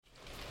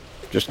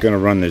Just going to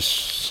run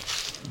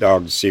this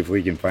dog to see if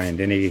we can find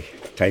any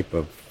type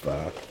of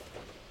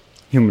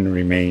human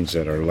remains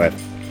that are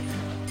left.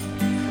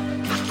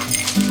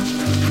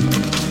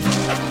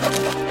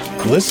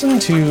 Listen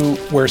to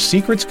Where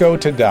Secrets Go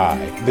to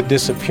Die, The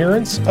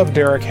Disappearance of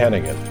Derek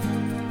Hennigan.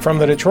 From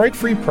the Detroit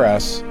Free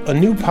Press, a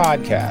new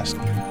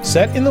podcast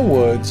set in the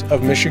woods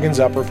of Michigan's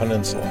Upper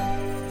Peninsula.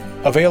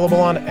 Available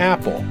on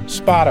Apple,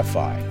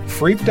 Spotify,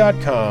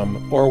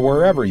 Freep.com, or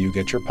wherever you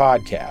get your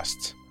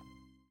podcasts.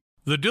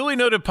 The Duly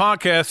Noted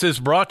podcast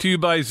is brought to you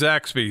by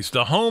Zaxby's,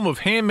 the home of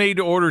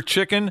handmade-to-order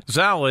chicken,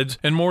 salads,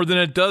 and more than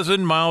a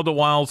dozen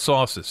mild-to-wild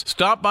sauces.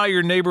 Stop by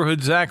your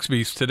neighborhood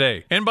Zaxby's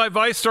today. And by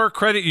ViStar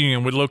Credit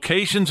Union with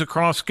locations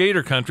across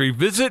Gator Country.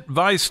 Visit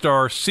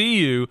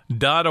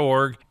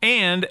ViStarCU.org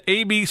and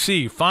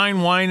ABC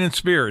Fine Wine and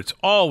Spirits.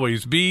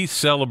 Always be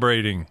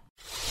celebrating.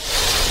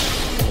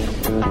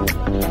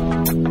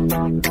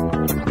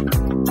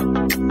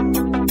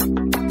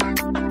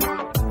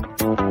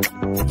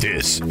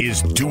 This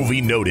is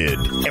Duly Noted,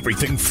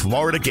 everything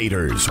Florida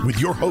Gators,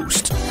 with your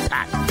host,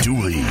 Pat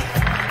Dooley.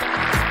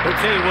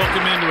 Okay,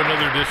 welcome into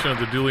another edition of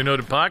the Duly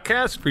Noted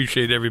podcast.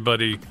 Appreciate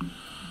everybody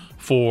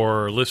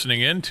for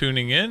listening in,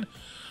 tuning in.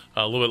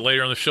 A little bit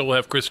later on the show, we'll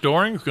have Chris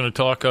Doering. He's going to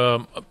talk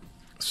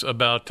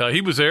about,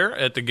 he was there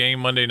at the game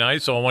Monday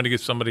night, so I wanted to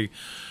get somebody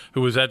who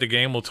was at the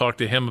game. We'll talk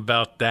to him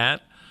about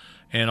that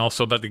and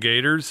also about the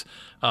Gators.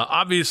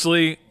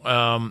 Obviously,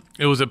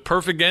 it was a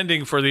perfect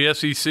ending for the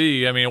SEC.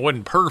 I mean, it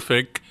wasn't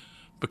perfect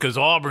because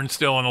Auburn's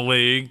still in the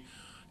league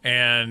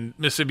and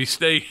Mississippi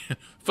State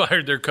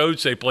fired their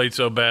coach. They played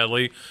so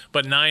badly,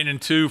 but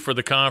 9-2 for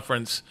the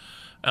conference.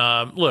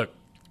 Look,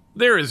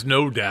 there is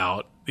no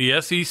doubt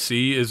the SEC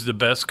is the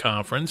best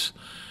conference.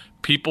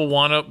 People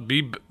want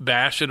to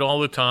bash it all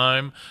the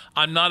time.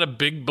 I'm not a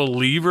big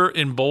believer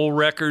in bowl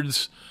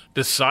records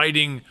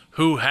deciding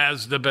who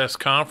has the best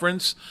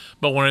conference,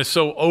 but when it's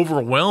so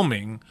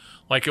overwhelming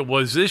like it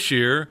was this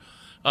year,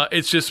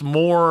 it's just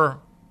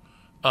more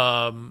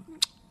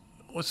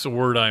what's the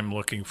word I'm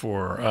looking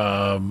for?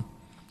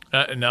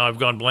 Now I've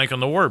gone blank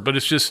on the word, but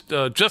it's just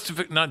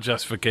not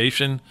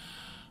justification.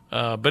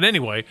 But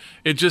anyway,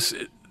 it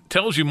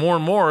tells you more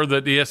and more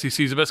that the SEC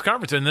is the best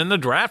conference, and then the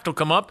draft will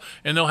come up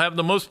and they'll have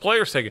the most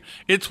players taken.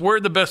 It's where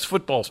the best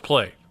football's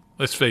played.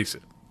 Let's face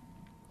it.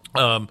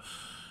 The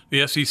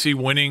SEC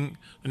winning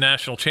the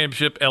national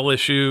championship,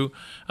 LSU,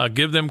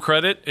 give them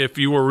credit. If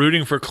you were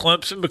rooting for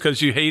Clemson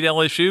because you hate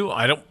LSU,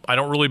 I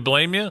don't really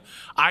blame you.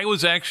 I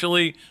was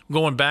actually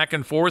going back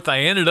and forth.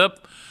 I ended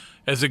up,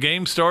 as the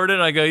game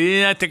started, I go,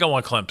 yeah, I think I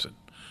want Clemson.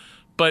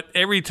 But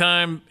every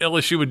time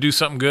LSU would do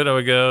something good, I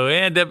would go,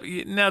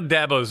 now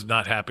Dabo's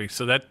not happy.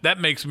 So that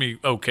makes me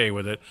okay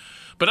with it.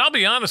 But I'll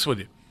be honest with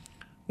you.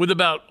 With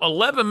about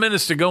 11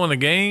 minutes to go in the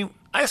game,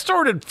 I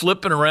started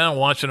flipping around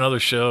watching other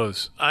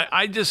shows.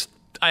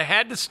 I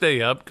had to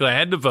stay up because I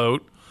had to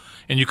vote,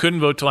 and you couldn't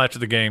vote till after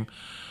the game.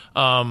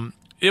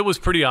 It was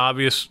pretty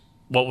obvious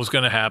what was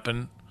going to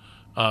happen.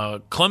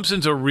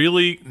 Clemson's a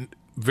really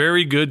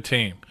very good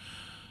team.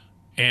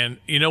 And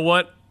you know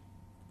what?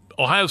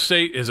 Ohio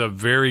State is a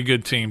very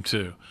good team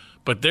too.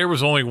 But there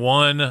was only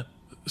one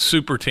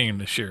super team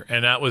this year,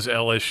 and that was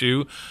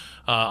LSU.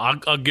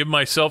 I'll give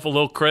myself a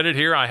little credit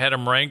here. I had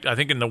them ranked, I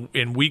think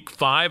in week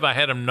 5, I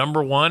had them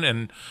number 1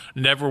 and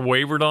never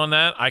wavered on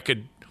that.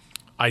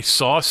 I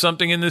saw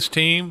something in this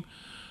team.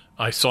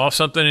 I saw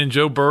something in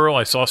Joe Burrow.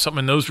 I saw something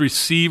in those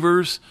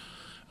receivers.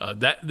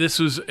 This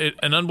was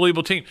an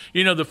unbelievable team.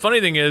 You know, the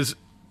funny thing is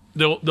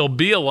there'll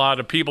be a lot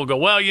of people go,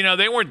 well, you know,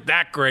 they weren't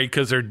that great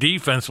because their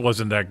defense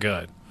wasn't that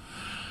good.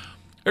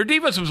 Their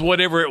defense was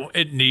whatever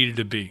it needed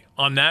to be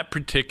on that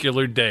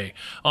particular day.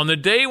 On the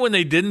day when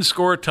they didn't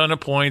score a ton of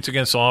points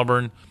against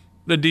Auburn,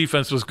 the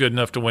defense was good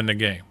enough to win the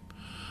game.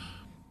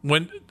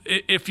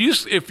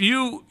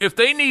 If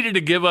they needed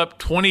to give up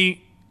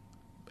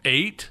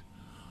 28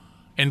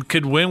 and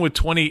could win with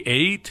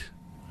 28,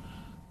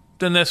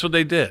 then that's what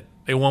they did.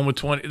 They won with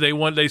 20.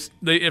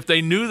 If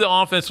they knew the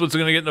offense was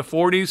going to get in the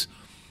 40s,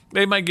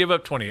 they might give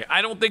up 28.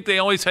 I don't think they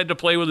always had to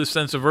play with a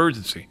sense of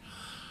urgency.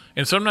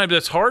 And sometimes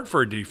that's hard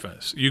for a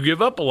defense. You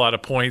give up a lot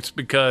of points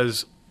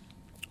because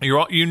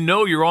your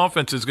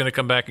offense is going to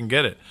come back and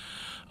get it.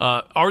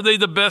 Are they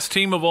the best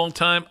team of all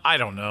time? I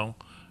don't know.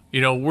 You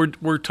know,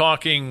 we're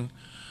talking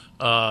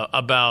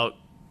about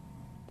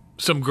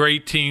some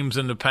great teams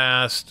in the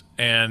past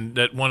and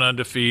that went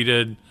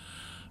undefeated.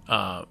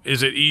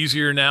 Is it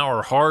easier now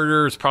or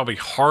harder? It's probably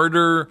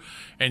harder,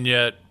 and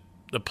yet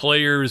the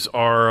players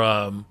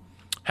are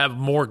have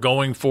more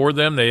going for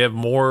them. They have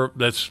more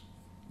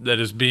that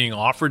is being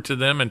offered to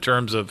them in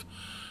terms of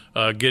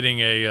getting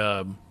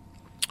getting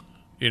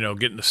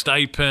the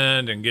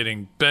stipend and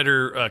getting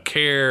better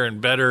care and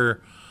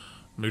better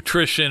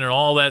nutrition and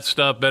all that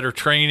stuff, better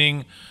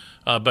training.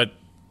 But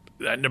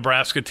that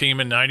Nebraska team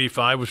in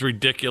 '95 was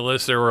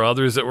ridiculous. There were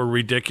others that were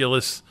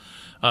ridiculous.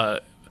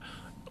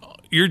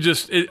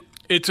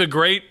 It's a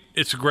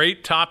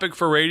great topic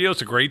for radio.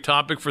 It's a great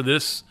topic for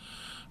this,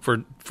 for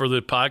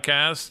the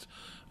podcast.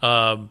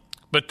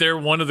 But they're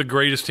one of the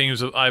greatest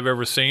teams I've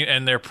ever seen,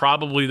 and they're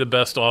probably the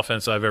best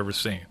offense I've ever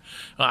seen.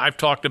 I've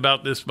talked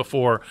about this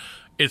before.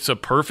 It's a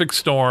perfect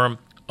storm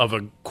of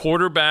a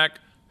quarterback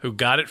who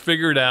got it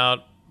figured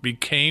out,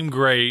 became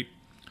great,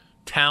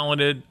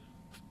 talented,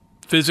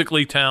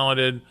 physically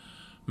talented,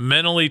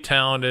 mentally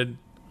talented,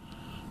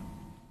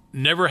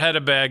 never had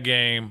a bad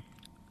game,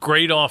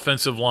 great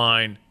offensive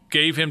line,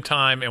 gave him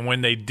time, and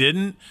when they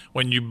didn't,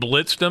 when you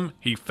blitzed him,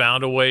 he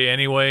found a way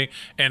anyway,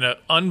 and an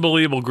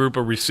unbelievable group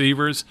of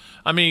receivers.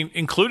 I mean,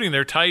 including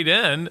their tight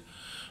end,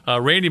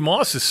 Randy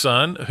Moss's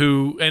son,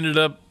 who ended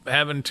up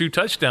having 2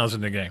 touchdowns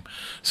in the game.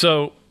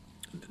 So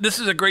this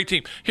is a great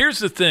team. Here's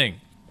the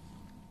thing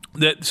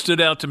that stood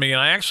out to me, and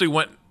I actually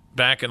went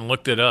back and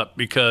looked it up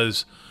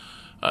because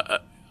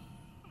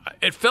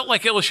it felt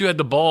like LSU had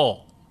the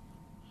ball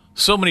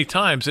so many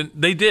times, and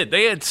they did.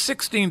 They had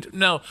 16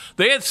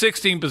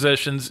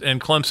 possessions, and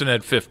Clemson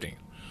had 15.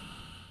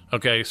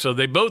 Okay, so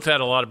they both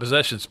had a lot of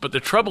possessions. But the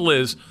trouble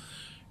is,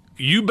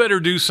 you better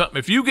do something.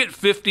 If you get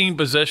 15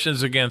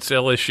 possessions against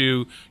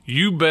LSU,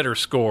 you better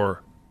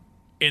score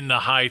in the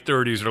high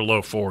 30s or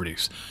low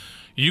 40s.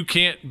 You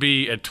can't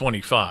be at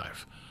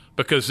 25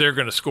 because they're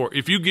going to score.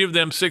 If you give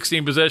them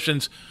 16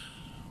 possessions,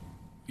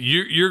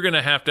 you're going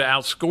to have to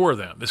outscore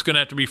them. It's going to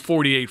have to be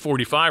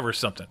 48-45 or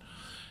something.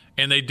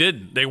 And they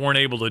didn't. They weren't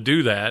able to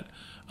do that.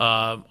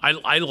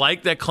 I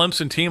like that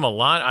Clemson team a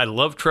lot. I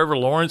love Trevor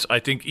Lawrence. I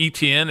think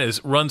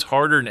ETN runs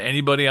harder than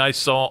anybody I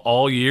saw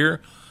all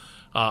year.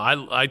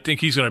 I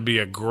think he's going to be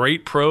a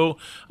great pro.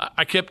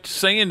 I kept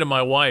saying to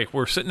my wife,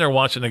 we're sitting there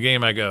watching the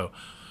game, I go,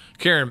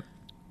 Karen,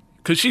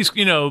 because she's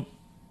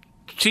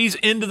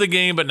into the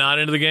game but not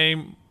into the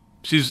game.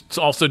 She's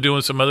also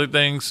doing some other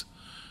things.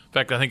 In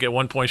fact, I think at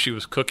one point she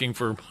was cooking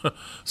for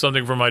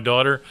something for my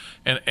daughter.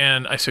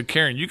 And I said,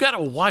 Karen, you got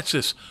to watch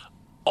this.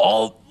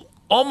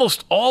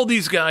 Almost all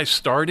these guys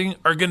starting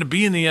are going to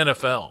be in the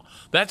NFL.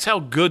 That's how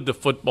good the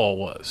football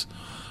was.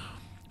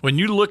 When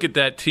you look at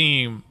that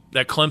team,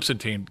 that Clemson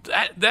team,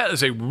 that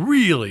is a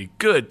really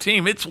good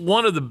team. It's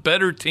one of the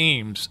better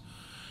teams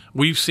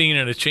we've seen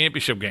in a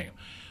championship game.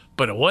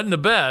 But it wasn't the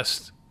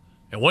best.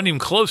 It wasn't even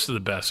close to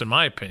the best, in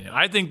my opinion.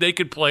 I think they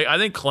could play. I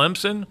think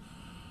Clemson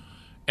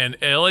and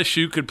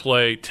LSU could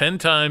play 10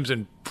 times,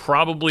 and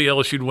probably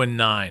LSU would win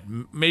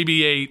 9,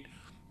 maybe 8.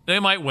 They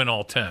might win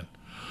all 10.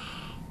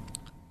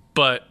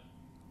 But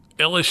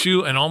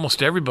LSU and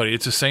almost everybody,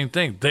 it's the same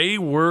thing. They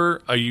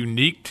were a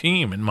unique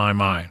team in my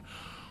mind.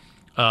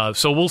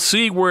 So we'll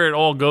see where it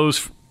all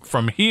goes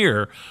from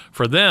here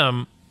for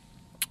them,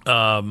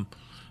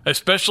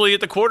 especially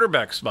at the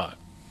quarterback spot.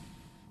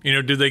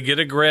 Do they get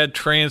a grad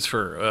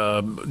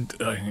transfer?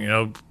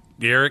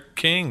 Derek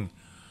King,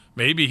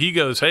 maybe he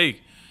goes,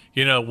 hey,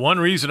 one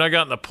reason I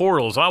got in the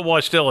portal is I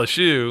watched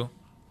LSU.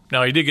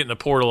 Now, he did get in the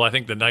portal, I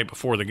think, the night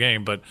before the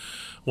game. But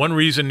one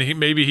reason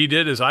he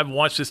did is I've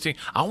watched this team.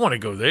 I want to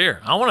go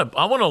there. I want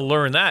to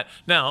learn that.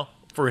 Now,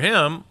 for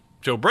him,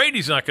 Joe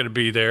Brady's not going to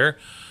be there.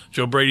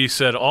 Joe Brady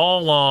said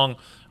all along,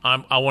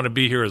 I want to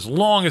be here as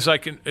long as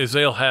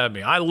they'll have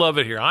me. I love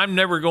it here. I'm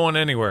never going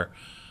anywhere.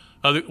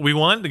 We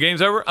won? The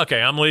game's over?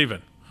 Okay, I'm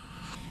leaving.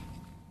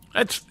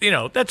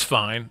 That's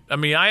fine. I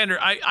mean,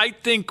 I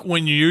think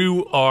when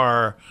you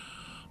are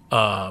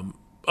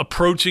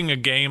approaching a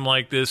game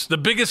like this, the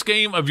biggest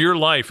game of your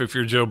life if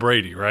you're Joe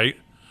Brady, right?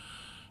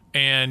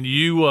 And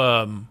you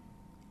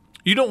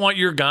don't want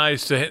your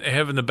guys to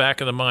have in the back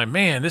of the mind,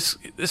 man, this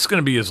is going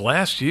to be his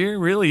last year?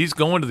 Really? He's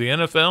going to the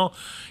NFL?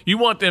 You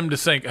want them to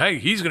think, hey,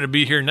 he's going to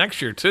be here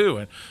next year too.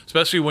 And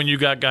especially when you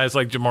got guys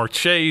like Jamar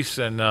Chase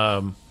and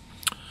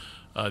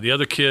the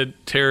other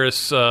kid,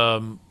 Terrace,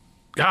 God,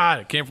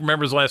 I can't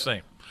remember his last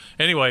name.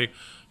 Anyway,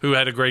 who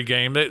had a great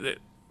game.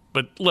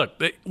 But look,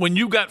 when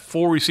you got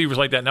 4 receivers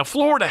like that, now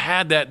Florida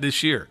had that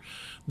this year.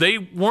 They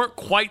weren't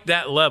quite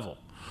that level.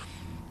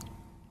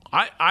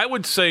 I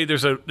would say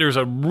there's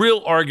a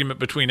real argument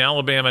between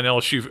Alabama and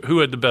LSU who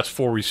had the best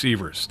 4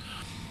 receivers.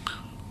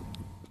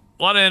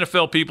 A lot of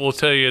NFL people will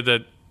tell you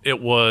that it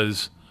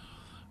was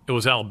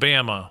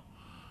Alabama.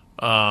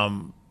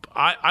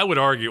 I would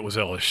argue it was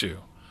LSU.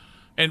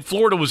 And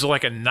Florida was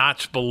like a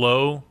notch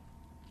below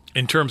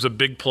in terms of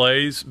big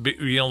plays,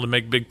 to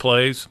make big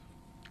plays.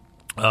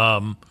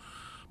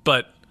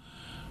 But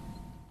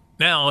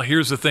now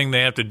here's the thing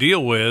they have to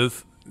deal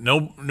with.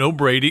 No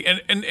Brady.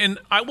 And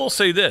I will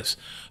say this.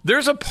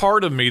 There's a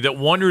part of me that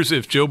wonders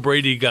if Joe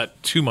Brady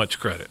got too much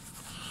credit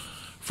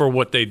for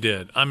what they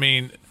did. I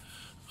mean,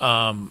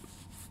 Steve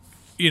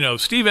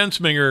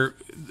Ensminger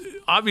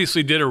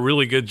obviously did a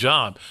really good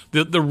job.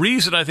 The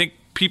reason I think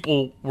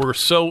people were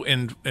so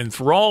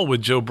enthralled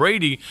with Joe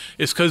Brady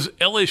is because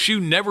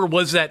LSU never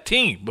was that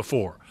team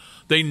before.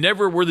 They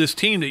never were this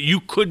team that you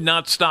could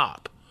not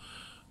stop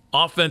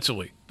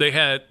offensively. They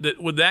had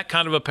with that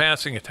kind of a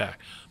passing attack.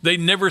 They'd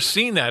never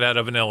seen that out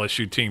of an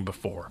LSU team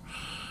before.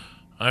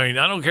 I mean,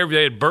 I don't care if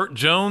they had Burt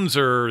Jones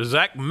or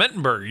Zach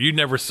Mettenberger. You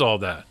never saw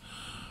that.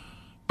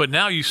 But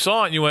now you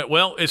saw it and you went,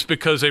 well, it's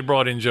because they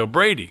brought in Joe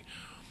Brady.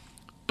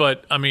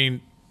 But, I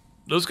mean,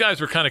 those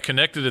guys were kind of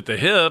connected at the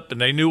hip and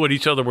they knew what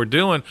each other were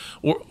doing.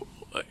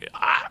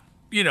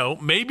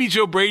 maybe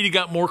Joe Brady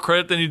got more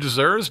credit than he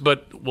deserves,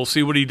 but we'll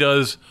see what he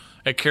does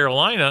at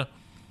Carolina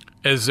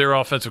as their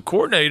offensive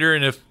coordinator.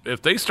 And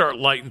if they start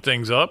lighting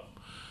things up,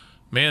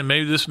 man,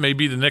 maybe this may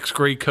be the next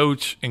great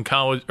coach in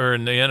college or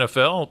in the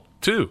NFL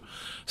too.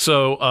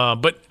 So,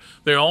 but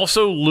they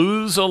also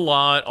lose a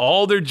lot.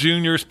 All their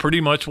juniors pretty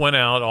much went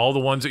out. All the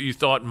ones that you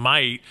thought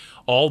might,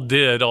 all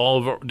did,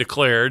 all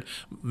declared.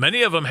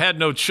 Many of them had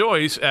no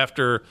choice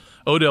after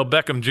Odell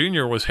Beckham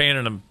Jr. was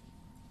handing them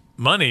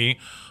money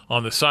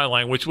on the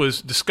sideline, which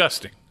was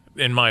disgusting,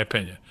 in my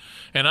opinion.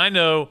 And I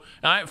know,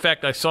 in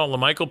fact, I saw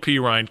LaMichael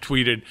Pirine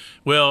tweeted,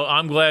 well,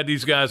 I'm glad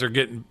these guys are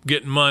getting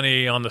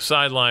money on the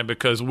sideline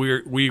because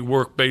we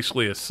work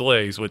basically as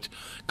slaves, which,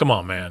 come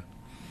on, man.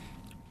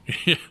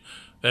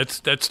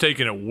 That's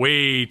taking it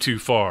way too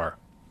far.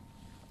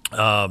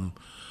 I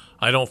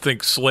don't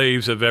think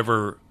slaves have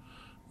ever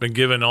been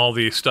given all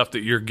the stuff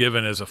that you're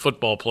given as a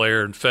football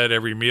player and fed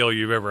every meal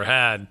you've ever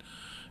had.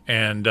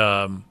 And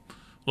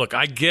look,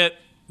 I get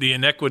the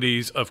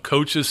inequities of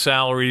coaches'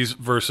 salaries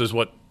versus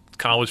what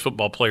college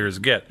football players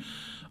get.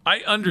 I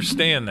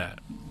understand that.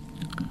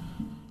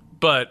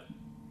 But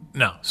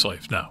no,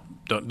 slaves, no.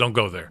 Don't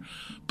go there.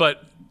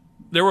 But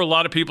there were a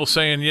lot of people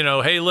saying,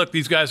 hey, look,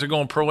 these guys are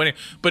going pro winning,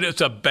 but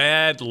it's a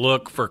bad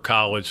look for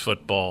college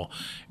football.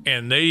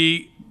 And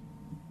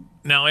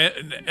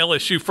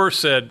LSU first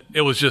said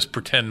it was just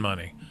pretend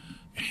money,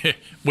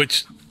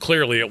 which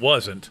clearly it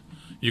wasn't.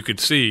 You could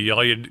see,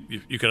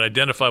 you could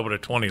identify what a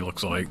 20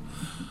 looks like.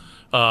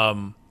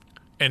 And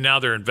now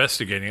they're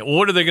investigating it. Well,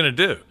 what are they going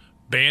to do?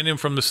 Ban him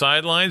from the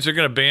sidelines? They're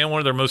going to ban one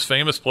of their most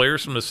famous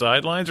players from the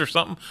sidelines or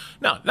something?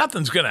 No,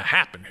 nothing's going to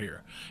happen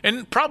here.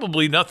 And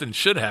probably nothing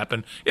should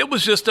happen. It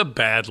was just a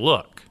bad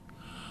look.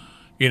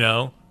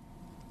 But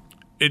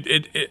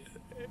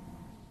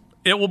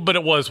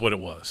it was what it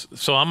was.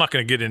 So I'm not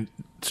going to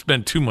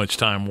spend too much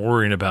time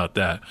worrying about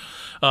that.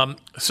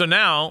 So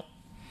now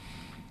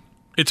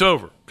it's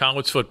over,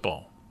 college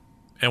football.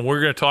 And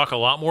we're going to talk a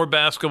lot more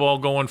basketball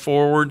going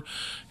forward.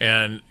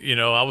 And,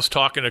 I was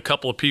talking to a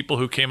couple of people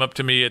who came up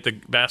to me at the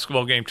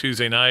basketball game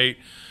Tuesday night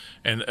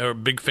and are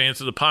big fans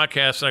of the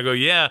podcast. And I go,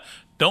 yeah,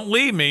 don't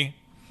leave me.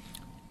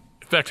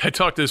 In fact, I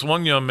talked to this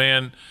one young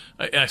man.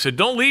 I said,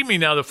 don't leave me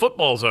now that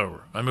football's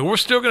over. I mean, we're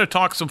still going to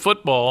talk some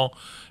football,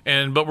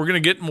 but we're going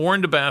to get more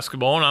into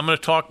basketball. And I'm going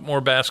to talk more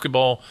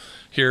basketball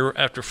here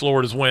after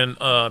Florida's win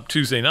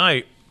Tuesday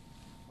night.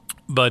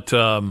 But,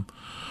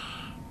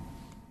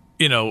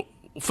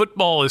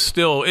 football is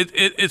still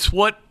it's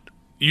what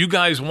you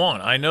guys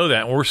want. I know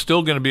that. And we're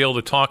still going to be able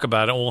to talk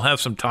about it. We'll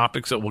have some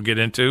topics that we'll get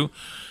into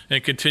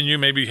and continue.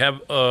 Maybe have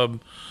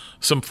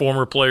some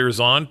former players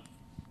on.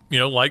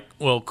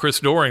 Chris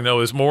Doering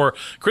though is more.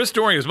 Chris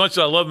Doering, as much as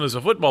I love him as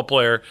a football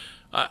player,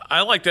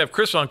 I like to have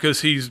Chris on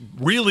because he's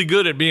really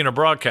good at being a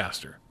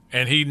broadcaster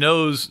and he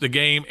knows the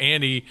game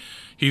and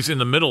he's in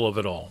the middle of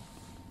it all.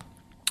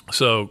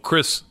 So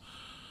Chris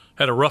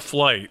had a rough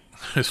flight.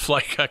 His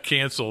flight got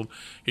canceled.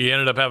 He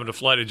ended up having to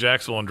fly to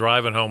Jacksonville and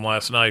driving home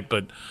last night,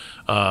 but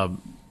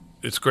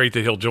it's great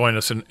that he'll join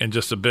us in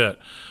just a bit.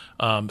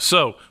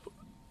 So,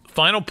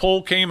 final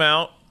poll came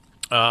out.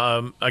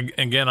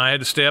 Again, I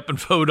had to stay up and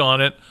vote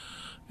on it.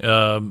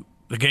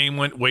 The game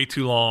went way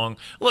too long.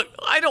 Look,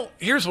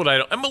 here's what I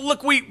don't. I mean,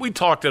 look, we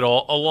talked a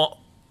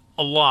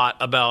lot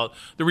about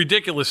the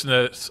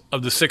ridiculousness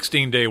of the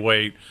 16-day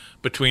wait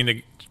between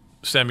the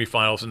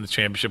semifinals and the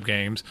championship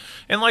games.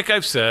 And like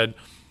I've said,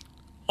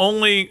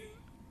 only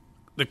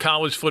the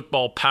college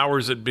football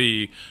powers that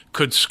be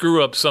could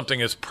screw up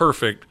something as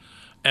perfect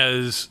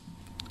as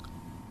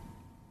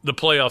the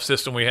playoff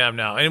system we have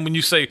now. And when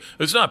you say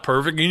it's not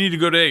perfect, you need to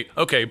go to 8.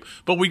 Okay,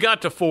 but we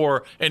got to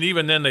 4, and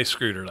even then they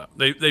screwed it up.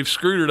 They've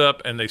screwed it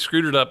up, and they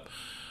screwed it up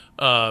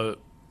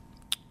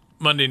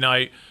Monday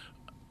night.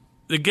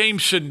 The game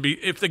shouldn't be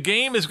 – if the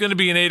game is going to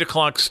be an 8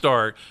 o'clock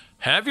start,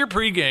 have your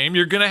pregame.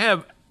 You're going to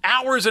have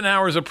hours and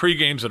hours of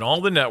pregames on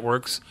all the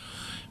networks.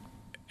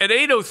 At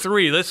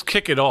 8:03, let's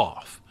kick it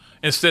off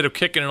instead of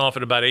kicking it off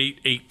at about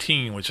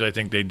 8:18, which I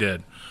think they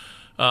did.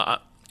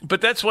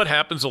 But that's what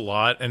happens a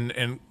lot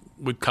and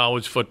with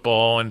college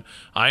football. And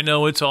I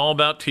know it's all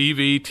about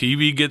TV.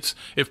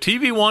 If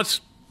TV wants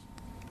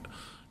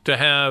to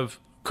have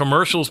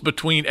commercials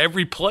between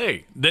every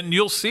play, then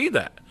you'll see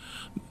that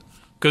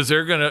because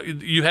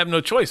you have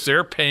no choice.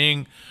 They're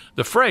paying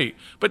the freight.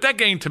 But that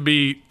game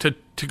to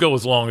go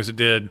as long as it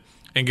did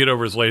and get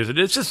over as late as it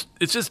did,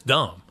 it's just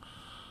dumb.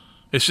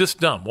 It's just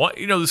dumb.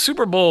 The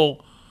Super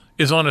Bowl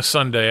is on a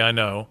Sunday, I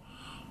know.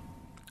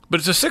 But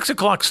it's a 6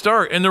 o'clock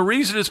start, and the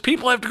reason is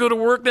people have to go to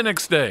work the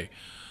next day.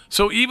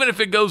 So even if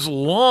it goes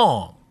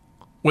long,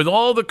 with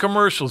all the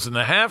commercials and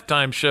the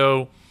halftime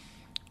show,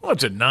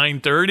 what's it,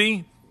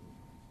 9:30?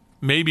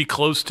 Maybe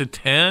close to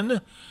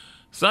 10?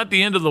 It's not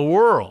the end of the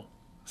world.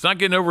 It's not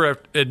getting over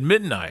at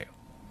midnight.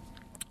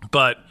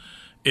 But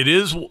it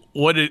is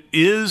what it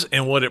is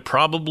and what it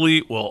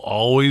probably will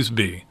always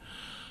be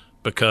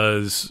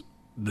because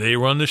they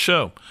run the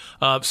show.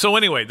 So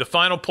anyway, the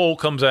final poll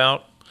comes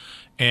out,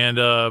 and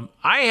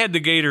I had the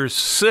Gators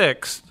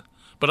 6th,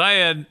 but I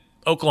had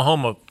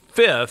Oklahoma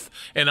fifth,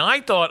 and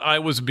I thought I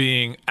was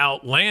being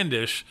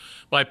outlandish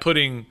by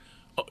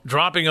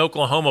dropping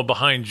Oklahoma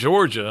behind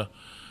Georgia,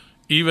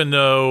 even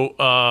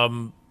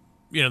though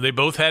they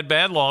both had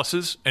bad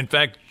losses. In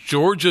fact,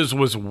 Georgia's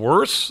was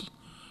worse,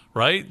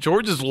 right?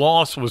 Georgia's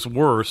loss was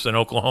worse than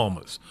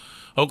Oklahoma's.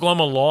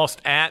 Oklahoma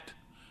lost at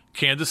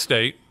Kansas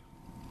State.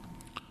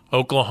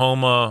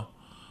 Georgia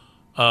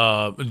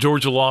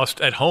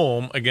lost at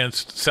home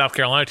against South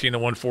Carolina team that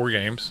won 4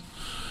 games.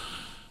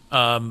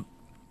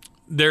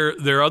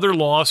 Their other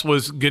loss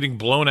was getting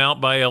blown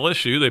out by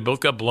LSU. They both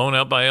got blown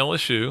out by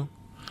LSU.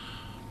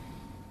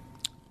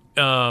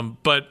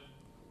 But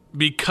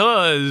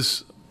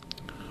because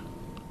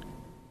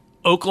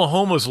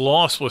Oklahoma's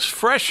loss was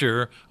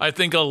fresher, I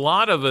think a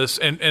lot of us,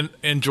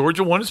 and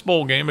Georgia won its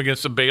bowl game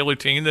against a Baylor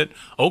team that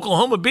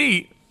Oklahoma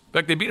beat. In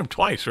fact, they beat them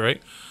twice,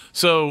 right?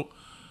 So,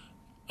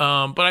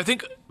 but I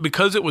think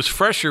because it was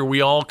fresher,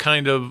 we all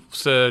kind of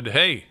said,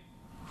 hey,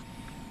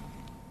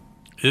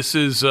 this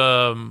is,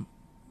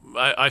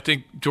 I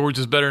think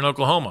Georgia's better than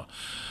Oklahoma.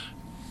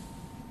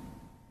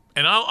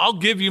 And I'll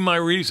give you my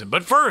reason.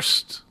 But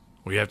first,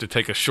 we have to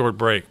take a short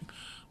break.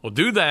 We'll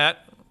do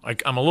that.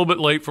 I'm a little bit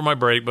late for my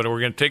break, but we're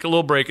going to take a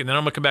little break, and then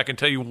I'm going to come back and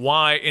tell you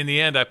why, in the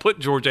end, I put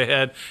Georgia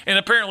ahead, and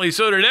apparently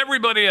so did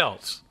everybody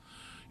else.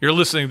 You're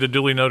listening to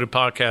Dooley Noted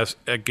Podcast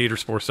at Gator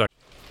Sports.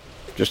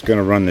 Just going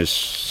to run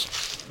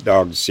this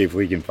dog to see if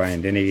we can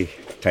find any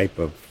type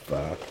of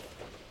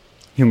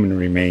human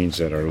remains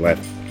that are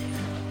left.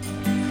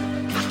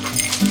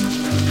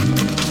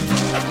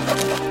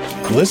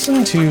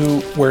 Listen to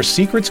Where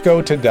Secrets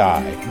Go to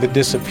Die, The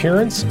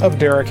Disappearance of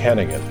Derek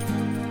Hennigan.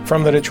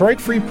 From the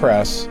Detroit Free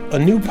Press, a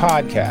new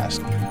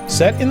podcast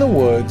set in the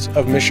woods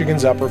of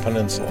Michigan's Upper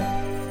Peninsula.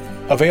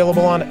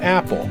 Available on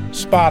Apple,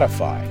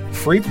 Spotify,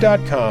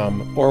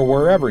 Freep.com, or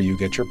wherever you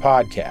get your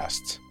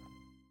podcasts.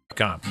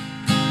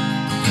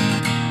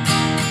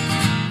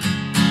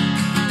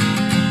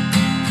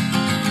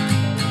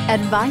 At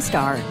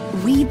ViStar,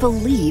 we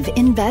believe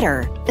in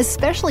better,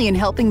 especially in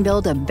helping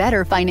build a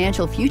better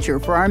financial future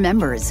for our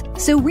members.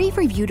 So we've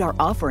reviewed our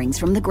offerings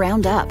from the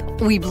ground up.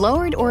 We've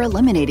lowered or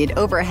eliminated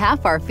over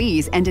half our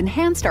fees and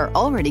enhanced our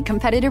already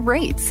competitive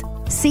rates,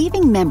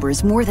 saving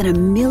members more than $1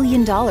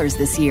 million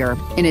this year,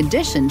 in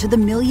addition to the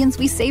millions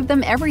we save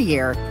them every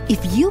year. If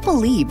you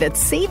believe that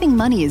saving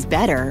money is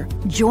better,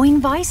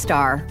 join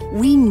ViStar.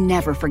 We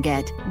never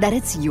forget that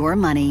it's your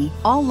money.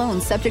 All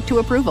loans subject to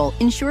approval,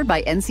 insured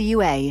by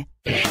NCUA.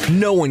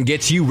 No one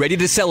gets you ready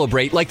to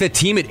celebrate like the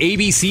team at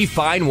ABC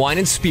Fine Wine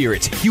and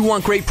Spirits. You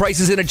want great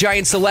prices and a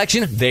giant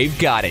selection? They've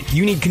got it.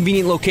 You need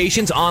convenient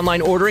locations,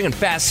 online ordering, and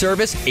fast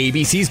service?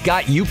 ABC's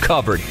got you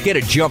covered. Get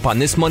a jump on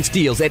this month's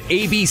deals at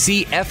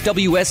abcfws.com.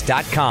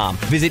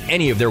 Visit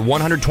any of their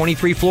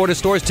 123 Florida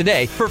stores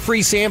today for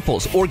free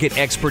samples or get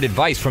expert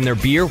advice from their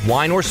beer,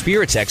 wine, or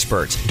spirits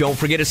experts. Don't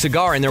forget a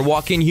cigar in their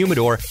walk-in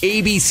humidor.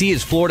 ABC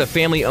is Florida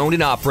family owned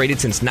and operated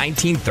since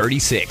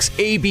 1936.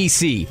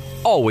 ABC.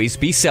 Always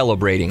be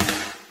celebrating.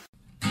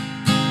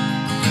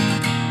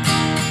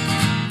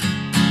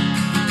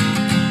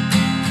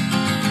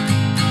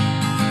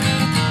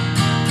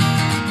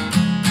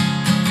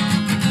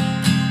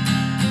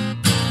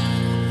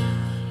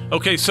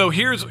 Okay, so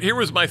here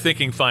was my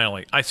thinking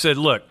finally. I said,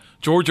 look,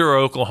 Georgia or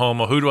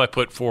Oklahoma, who do I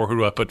put 4, who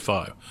do I put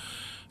 5? I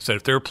said,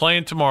 if they were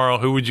playing tomorrow,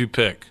 who would you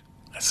pick?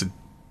 I said,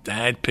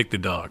 I'd pick the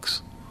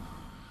Dogs.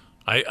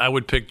 I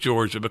would pick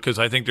Georgia because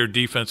I think their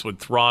defense would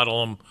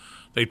throttle them.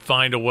 They'd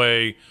find a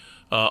way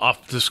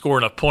to score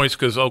enough points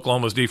because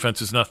Oklahoma's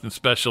defense is nothing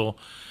special.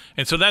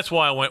 And so that's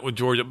why I went with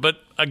Georgia. But,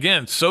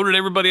 again, so did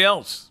everybody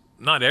else.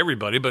 Not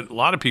everybody, but a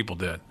lot of people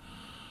did.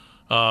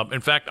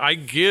 In fact, I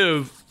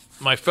give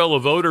my fellow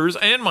voters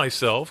and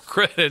myself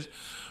credit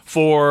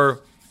for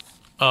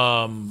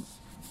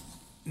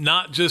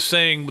not just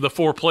saying the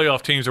 4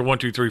 playoff teams are 1,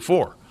 2, 3,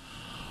 4.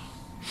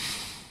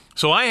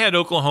 So I had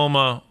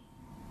Oklahoma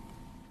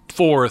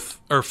 4th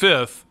or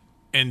 5th.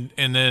 And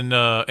then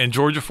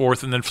Georgia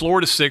 4th, and then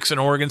Florida 6th, and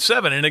Oregon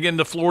 7. And again,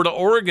 the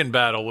Florida-Oregon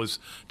battle was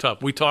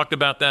tough. We talked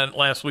about that in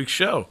last week's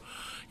show.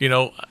 You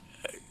know,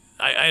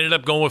 I ended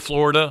up going with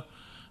Florida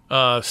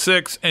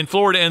 6, and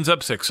Florida ends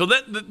up 6. So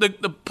that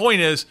the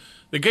point is,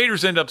 the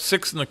Gators end up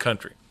 6th in the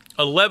country.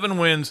 11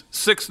 wins,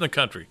 6th in the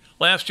country.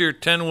 Last year,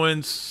 10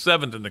 wins,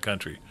 7th in the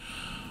country.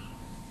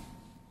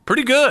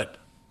 Pretty good.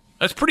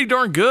 That's pretty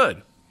darn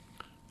good.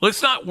 Well,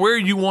 it's not where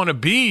you want to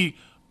be,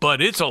 but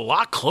it's a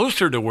lot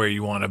closer to where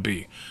you want to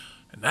be.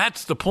 And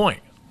that's the point.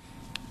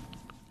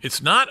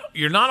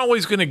 You're not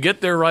always going to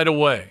get there right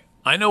away.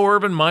 I know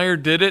Urban Meyer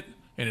did it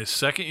in his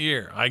second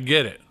year. I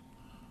get it.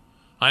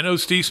 I know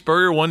Steve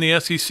Spurrier won the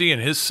SEC in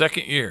his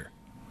second year.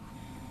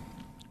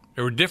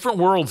 There were different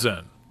worlds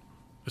then.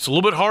 It's a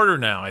little bit harder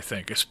now, I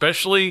think,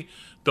 especially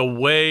the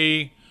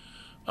way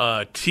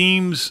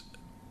teams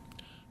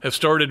have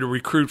started to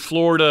recruit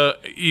Florida,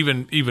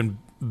 even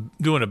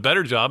doing a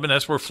better job, and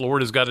that's where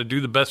Florida's got to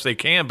do the best they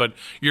can. But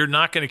you're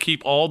not going to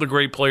keep all the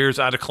great players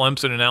out of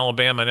Clemson and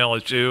Alabama and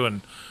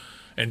LSU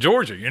and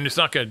Georgia. You're just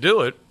not going to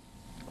do it.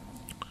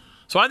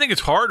 So I think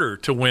it's harder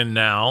to win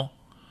now.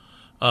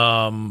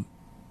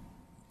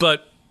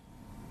 But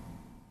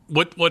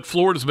what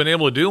Florida's been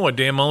able to do, what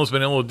Dan Mullen's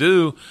been able to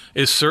do,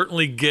 is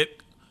certainly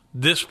get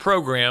this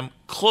program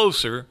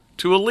closer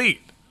to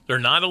elite. They're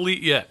not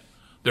elite yet.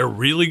 They're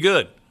really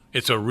good.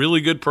 It's a really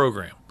good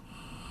program,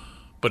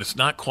 but it's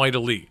not quite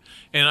elite.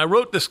 And I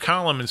wrote this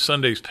column in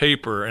Sunday's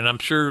paper, and I'm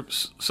sure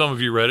some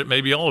of you read it,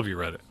 maybe all of you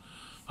read it.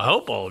 I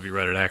hope all of you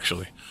read it,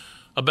 actually,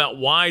 about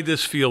why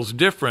this feels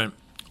different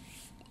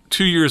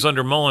 2 years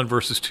under Mullen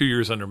versus 2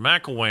 years under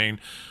McElwain.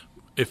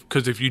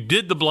 Because if you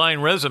did the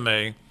blind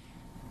resume,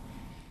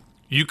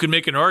 you could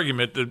make an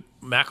argument that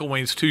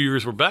McElwain's 2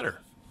 years were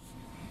better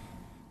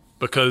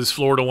because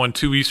Florida won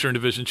 2 Eastern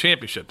Division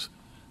championships.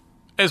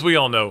 As we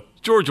all know,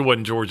 Georgia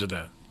wasn't Georgia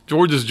then.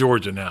 Georgia's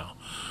Georgia now.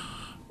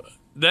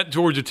 That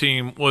Georgia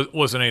team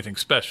wasn't anything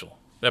special.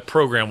 That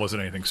program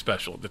wasn't anything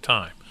special at the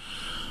time.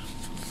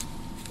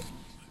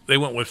 They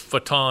went with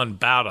Fatan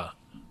Bata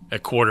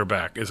at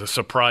quarterback as a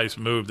surprise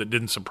move that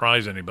didn't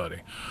surprise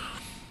anybody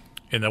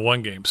in that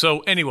one game. So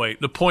anyway,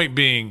 the point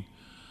being,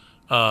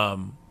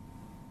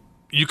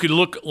 you could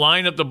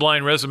line up the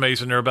blind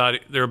resumes and they're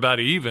about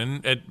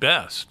even at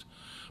best,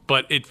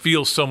 but it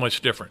feels so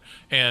much different.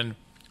 And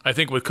I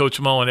think with Coach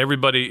Mullen,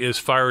 everybody is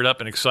fired up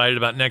and excited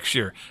about next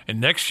year. And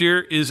next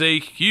year is a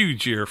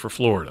huge year for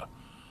Florida.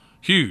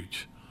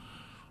 Huge.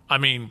 I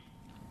mean,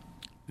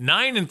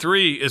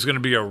 9-3 is going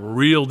to be a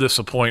real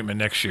disappointment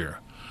next year.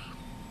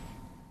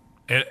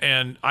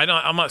 And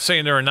I'm not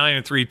saying they're a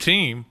 9-3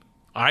 team.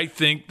 I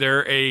think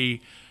they're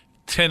a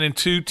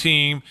 10-2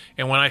 team.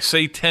 And when I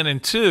say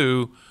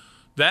 10-2,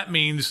 that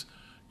means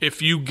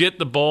if you get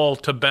the ball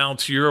to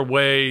bounce your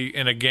way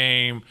in a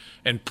game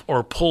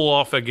or pull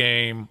off a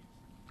game,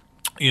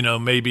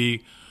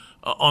 maybe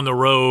on the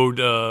road,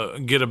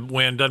 get a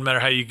win. Doesn't matter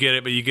how you get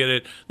it, but you get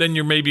it. Then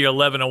you're maybe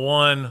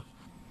 11-1.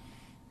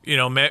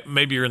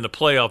 Maybe you're in the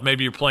playoff.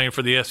 Maybe you're playing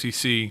for the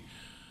SEC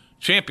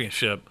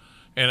championship.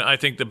 And I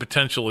think the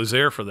potential is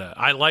there for that.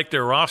 I like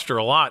their roster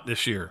a lot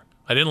this year.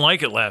 I didn't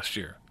like it last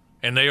year.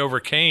 And they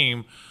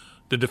overcame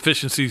the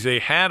deficiencies they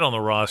had on the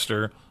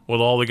roster with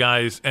all the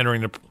guys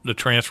entering the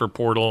transfer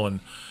portal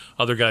and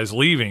other guys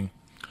leaving.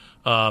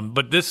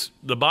 But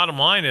the bottom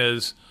line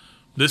is,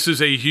 this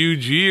is a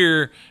huge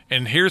year,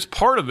 and here's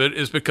part of it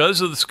is because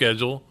of the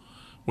schedule,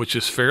 which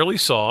is fairly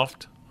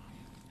soft,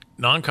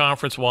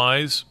 non-conference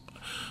wise.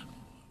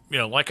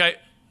 I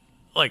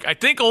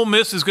think Ole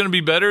Miss is going to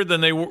be better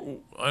than they were.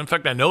 In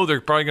fact, I know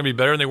they're probably going to be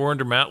better than they were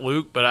under Matt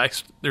Luke,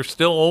 but they're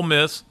still Ole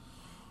Miss.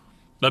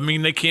 Doesn't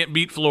mean they can't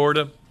beat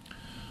Florida,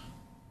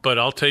 but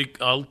I'll take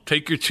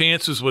your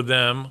chances with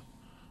them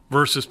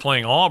versus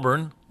playing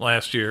Auburn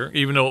last year,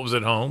 even though it was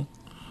at home.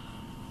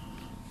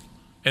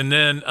 And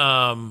then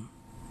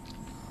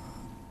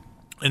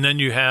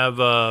you have,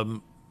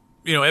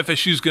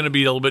 FSU's going to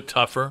be a little bit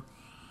tougher.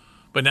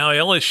 But now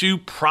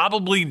LSU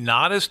probably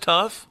not as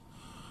tough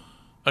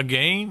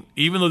again,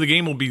 even though the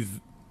game will be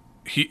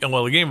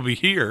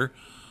here.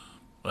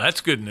 Well,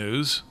 that's good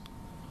news.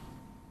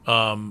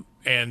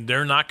 And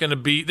they're not going to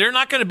be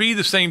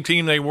the same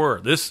team they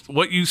were.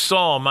 What you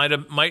saw might.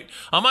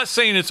 I'm not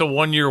saying it's a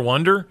 1-year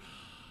wonder,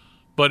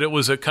 but it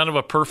was a kind of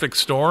a perfect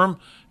storm.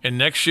 And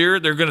next year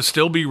they're going to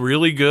still be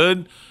really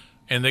good.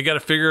 And they got to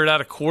figure it out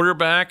a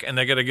quarterback, and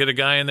they got to get a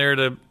guy in there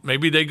to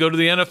maybe they go to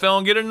the NFL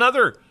and get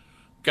another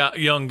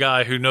young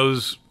guy who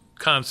knows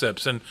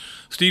concepts. And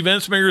Steve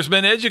Ensminger's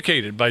been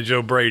educated by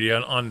Joe Brady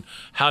on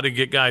how to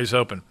get guys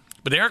open.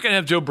 But they aren't going to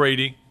have Joe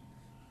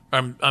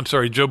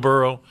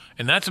Burrow,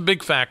 and that's a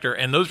big factor.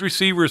 And those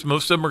receivers,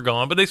 most of them are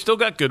gone, but they still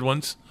got good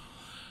ones.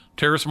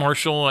 Terrace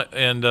Marshall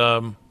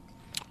and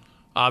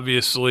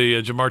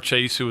obviously Jamar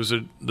Chase, who was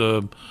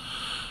the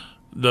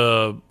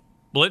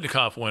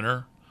Blitnikoff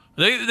winner.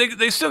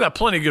 They still got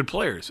plenty of good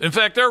players. In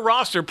fact, their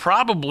roster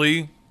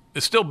probably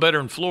is still better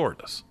than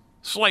Florida's,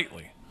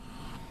 slightly.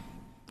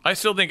 I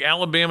still think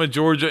Alabama,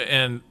 Georgia,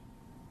 and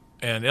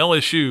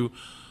LSU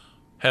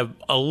have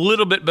a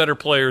little bit better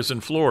players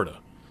than Florida,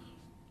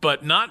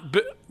 but not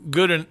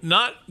good and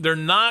they're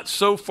not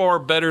so far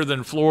better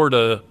than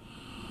Florida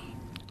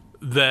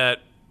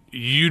that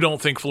you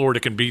don't think Florida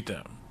can beat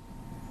them.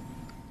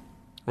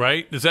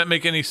 Right? Does that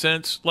make any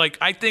sense?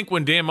 I think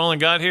when Dan Mullen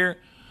got here,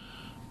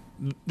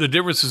 the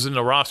differences in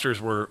the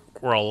rosters were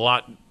a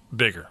lot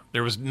bigger.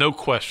 There was no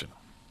question.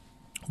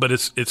 But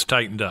it's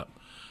tightened up.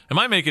 Am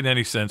I making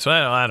any sense?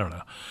 I don't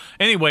know.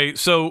 Anyway,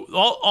 so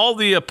all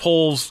the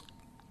polls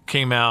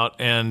came out,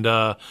 and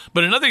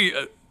but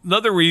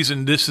another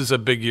reason this is a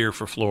big year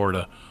for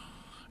Florida,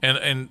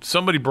 and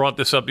somebody brought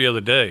this up the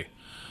other day,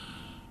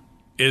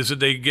 is that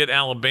they get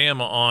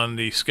Alabama on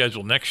the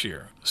schedule next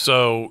year.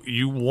 So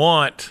you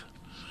want.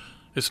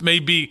 This may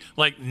be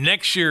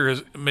next year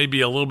is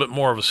maybe a little bit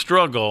more of a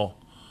struggle.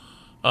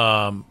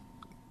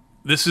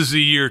 This is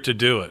the year to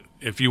do it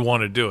if you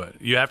want to do it.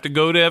 You have to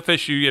go to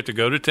FSU. You have to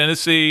go to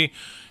Tennessee.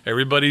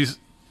 Everybody's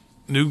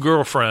new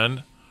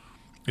girlfriend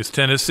is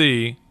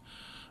Tennessee.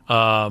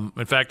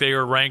 In fact, they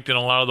are ranked in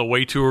a lot of the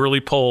way too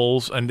early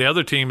polls. And the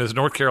other team is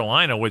North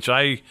Carolina, which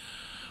I'm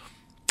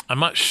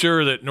not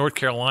sure that North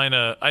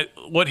Carolina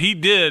what he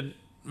did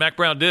Mac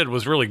Brown did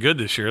was really good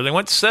this year. They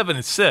went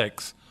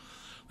 7-6.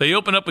 They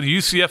opened up with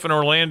UCF in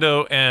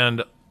Orlando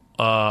and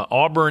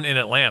Auburn in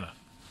Atlanta.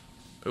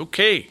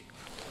 Okay.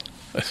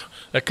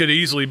 That could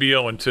easily be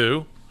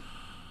 0-2.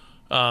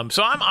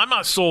 So I'm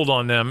not sold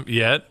on them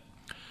yet.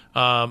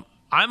 I'm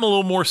a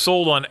little more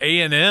sold on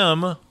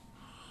A&M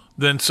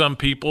than some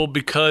people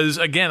because,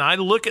 again, I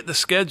look at the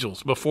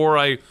schedules before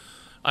I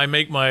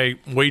make my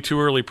way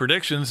too early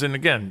predictions. And,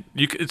 again,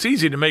 it's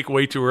easy to make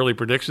way too early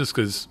predictions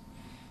because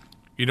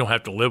you don't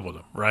have to live with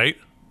them, right?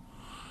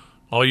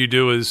 All you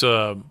do is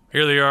here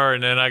they are,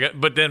 and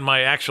then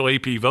my actual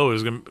AP vote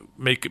is going to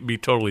make it be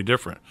totally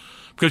different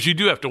because you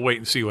do have to wait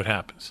and see what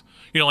happens.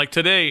 Like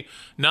today,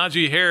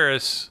 Najee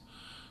Harris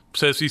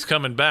says he's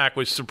coming back,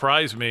 which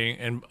surprised me,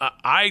 and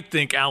I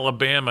think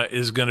Alabama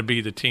is going to be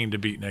the team to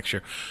beat next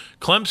year.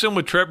 Clemson,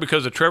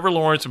 because of Trevor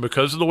Lawrence and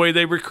because of the way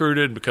they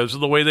recruited, because of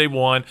the way they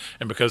won,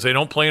 and because they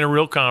don't play in a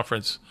real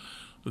conference,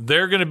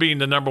 they're going to be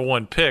the number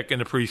one pick in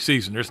the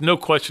preseason. There's no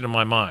question in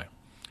my mind.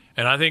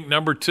 And I think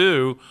number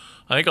two,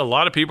 I think a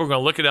lot of people are going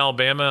to look at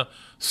Alabama,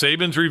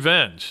 Saban's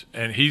revenge.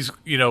 And he's,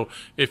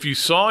 if you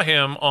saw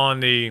him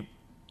on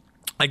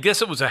I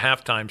guess it was a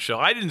halftime show.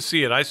 I didn't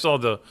see it. I saw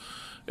it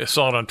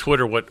on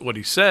Twitter what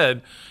he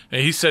said.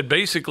 And he said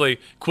basically,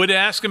 quit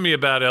asking me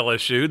about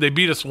LSU. They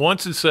beat us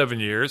once in 7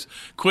 years.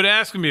 Quit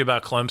asking me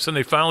about Clemson.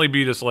 They finally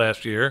beat us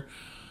last year.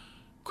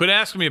 Quit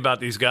asking me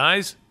about these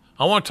guys.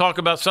 I want to talk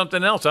about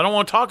something else. I don't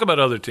want to talk about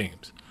other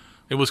teams.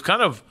 It was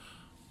kind of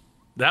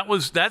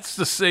that's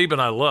the Saban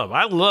I love.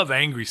 I love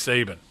angry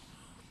Saban.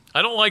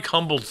 I don't like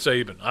humbled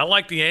Saban. I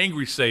like the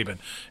angry Saban.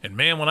 And,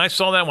 man, when I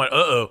saw that, I went,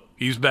 uh-oh,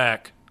 he's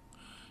back.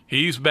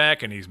 He's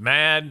back, and he's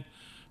mad, and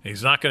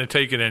he's not going to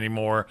take it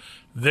anymore.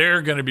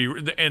 They're going to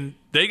be – and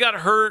they got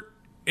hurt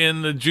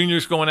in the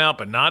juniors going out,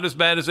 but not as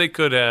bad as they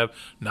could have,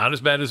 not as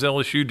bad as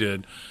LSU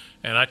did.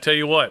 And I tell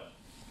you what,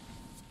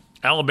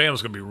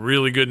 Alabama's going to be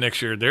really good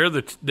next year.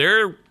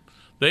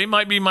 They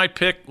might be my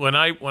pick when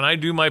I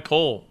do my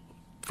poll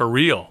for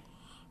real.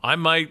 I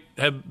might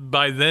have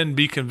by then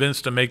be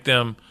convinced to make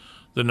them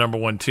the number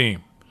one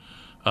team.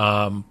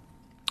 So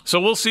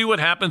we'll see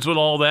what happens with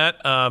all that.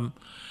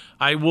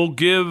 I will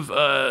give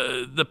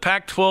the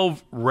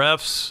Pac-12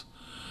 refs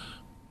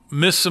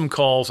missed some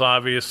calls,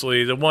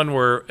 obviously. The one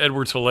where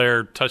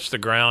Edwards-Helaire touched the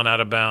ground out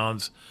of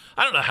bounds.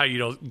 I don't know how you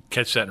don't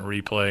catch that in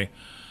replay.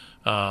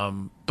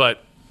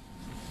 But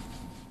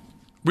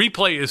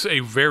replay is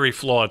a very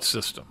flawed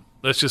system.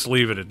 Let's just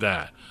leave it at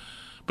that.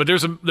 But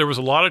there was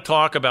a lot of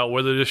talk about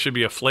whether this should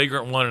be a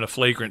flagrant 1 and a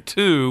flagrant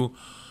 2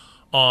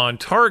 on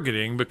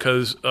targeting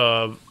because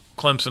of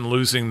Clemson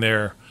losing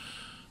their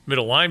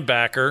middle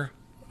linebacker,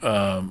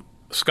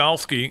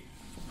 Skalski.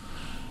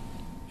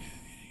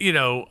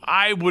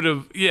 I would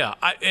have,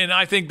 and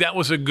I think that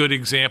was a good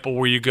example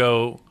where you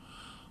go,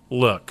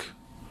 look,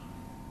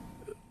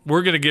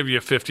 we're going to give you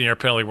a 15-yard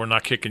penalty. We're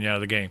not kicking you out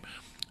of the game.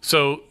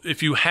 So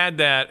if you had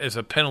that as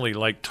a penalty,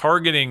 like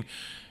targeting,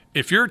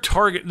 if you're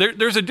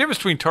there's a difference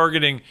between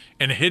targeting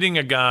and hitting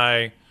a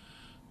guy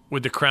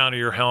with the crown of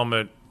your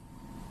helmet,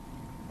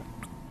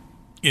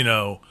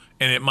 and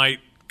it might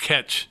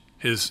catch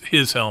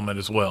his helmet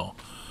as well.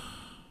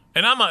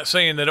 And I'm not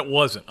saying that it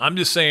wasn't. I'm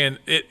just saying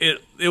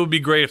it would be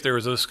great if there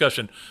was a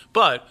discussion.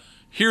 But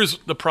here's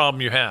the problem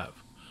you have,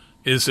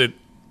 is that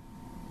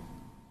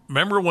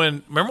remember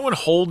when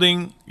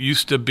holding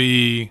used to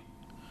be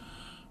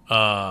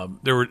personal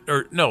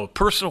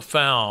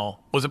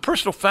foul was a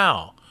personal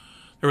foul.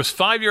 There was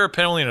 5-yard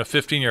penalty and a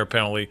 15-yard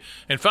penalty,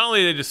 and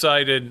finally they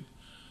decided.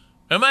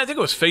 I think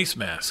it was face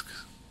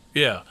masks.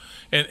 Yeah,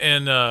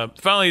 and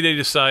finally they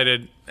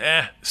decided,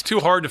 it's too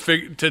hard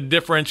to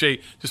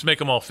differentiate. Just make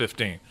them all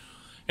 15.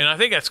 And I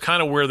think that's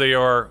kind of where they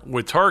are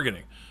with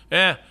targeting.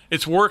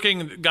 It's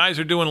working. Guys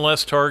are doing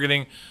less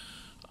targeting.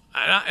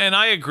 And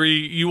I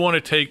agree, you want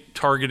to take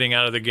targeting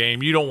out of the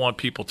game. You don't want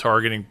people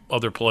targeting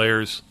other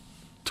players.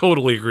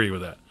 Totally agree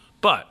with that.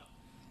 But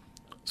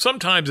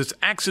sometimes it's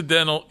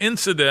accidental,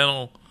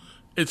 incidental.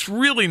 It's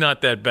really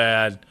not that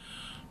bad.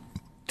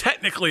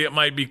 Technically, it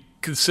might be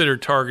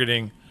considered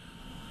targeting,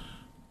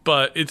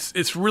 but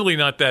it's really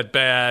not that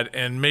bad,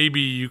 and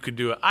maybe you could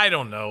do it. I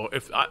don't know.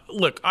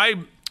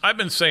 I've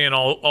been saying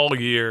all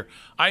year,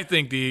 I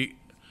think the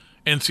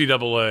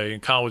NCAA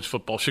and college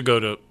football should go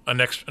to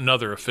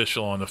another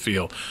official on the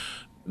field.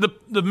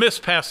 The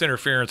missed pass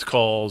interference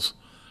calls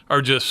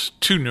are just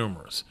too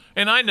numerous.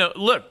 And I know,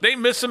 look, they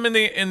miss them in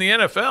the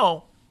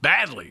NFL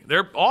badly.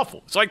 They're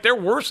awful. It's like they're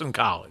worse in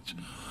college.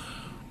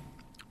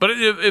 But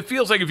it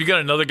feels like if you got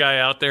another guy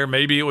out there,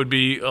 maybe it would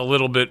be a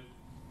little bit,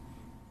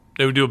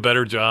 they would do a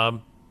better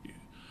job.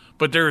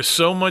 But there is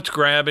so much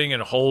grabbing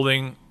and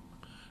holding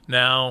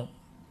now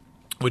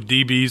with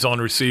DBs on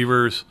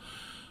receivers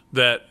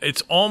that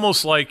it's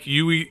almost like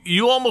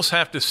you almost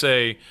have to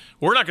say,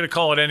 we're not going to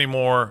call it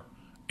anymore,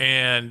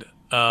 and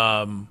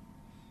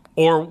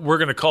or we're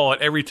going to call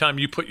it every time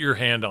you put your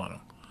hand on them,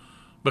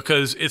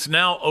 because it's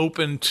now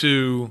open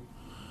to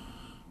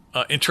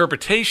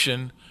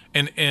interpretation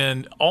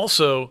and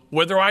also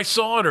whether I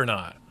saw it or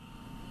not.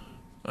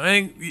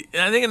 I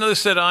think another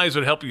set of eyes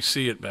would help you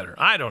see it better.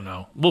 I don't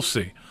know. We'll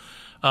see.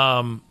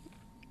 All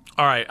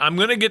right, I'm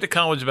going to get to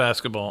college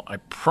basketball, I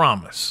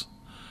promise.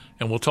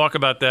 And we'll talk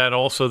about that,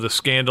 also the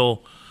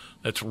scandal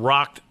that's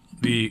rocked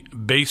the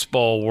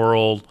baseball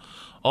world,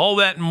 all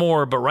that and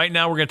more. But right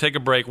now we're going to take a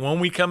break. When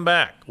we come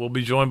back, we'll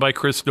be joined by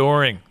Chris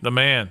Doering, the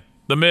man,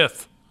 the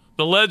myth,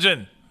 the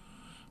legend,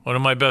 one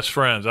of my best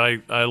friends. I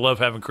love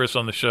having Chris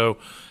on the show,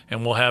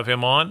 and we'll have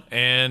him on.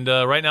 And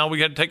right now we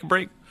got to take a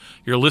break.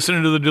 You're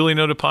listening to the Dooley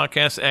Noted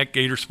podcast at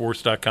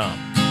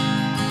Gatorsports.com.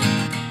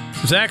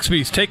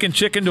 Zaxby's taking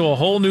chicken to a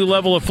whole new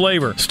level of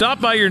flavor. Stop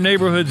by your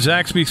neighborhood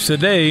Zaxby's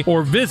today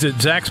or visit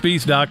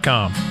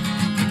Zaxby's.com.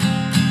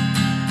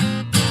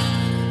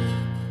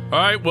 All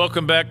right,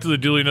 welcome back to the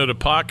Dooley Noted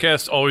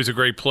podcast. Always a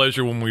great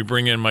pleasure when we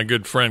bring in my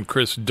good friend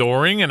Chris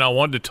Doering, and I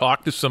wanted to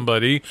talk to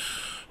somebody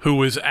who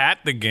was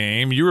at the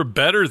game. You were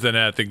better than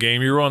at the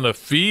game. You were on the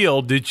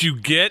field. Did you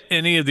get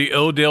any of the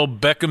Odell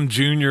Beckham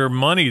Jr.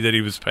 money that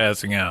he was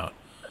passing out?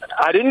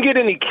 I didn't get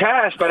any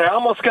cash, but I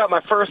almost got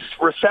my first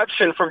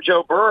reception from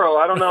Joe Burrow.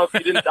 I don't know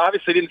if you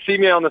obviously didn't see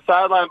me on the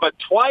sideline, but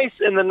twice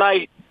in the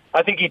night,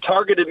 I think he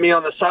targeted me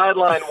on the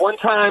sideline. One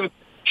time,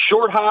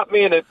 short hopped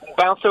me and it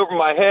bounced over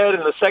my head,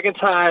 and the second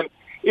time,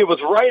 it was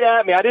right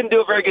at me. I didn't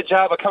do a very good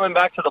job of coming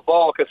back to the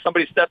ball because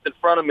somebody stepped in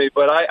front of me,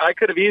 but I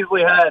could have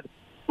easily had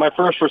my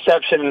first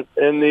reception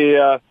in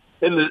the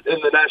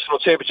national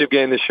championship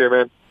game this year,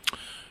 man.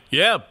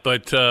 Yeah,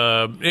 but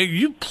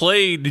you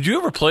played. Did you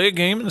ever play a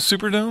game in the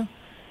Superdome?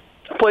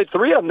 I played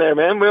 3 of them there,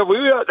 man.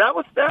 That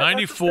was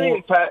 94.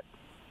 Thing, Pat.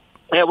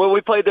 Yeah, well,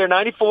 we played there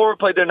 94. We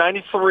played there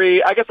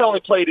 93. I guess I only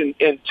played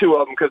in 2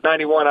 of them because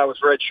 91 I was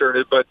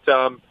redshirted. But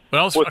I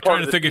was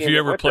trying to think if you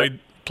ever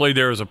played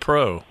there as a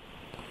pro.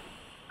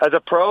 As a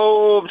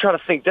pro, I'm trying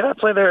to think. Did I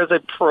play there as a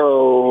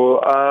pro?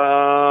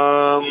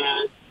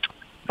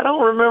 I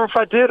don't remember if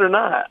I did or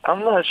not.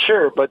 I'm not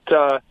sure, but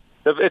the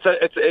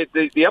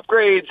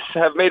upgrades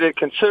have made it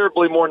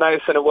considerably more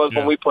nice than it was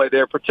when we played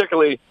there,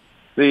 particularly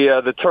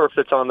the turf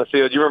that's on the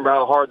field. You remember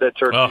how hard that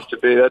turf used to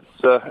be? It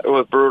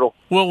was brutal.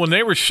 Well, when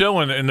they were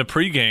showing in the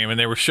pregame and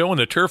they were showing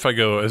the turf, I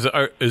go, is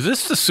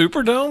this the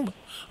Superdome?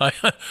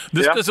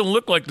 This doesn't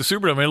look like the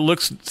Superdome. It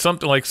looks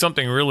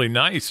something really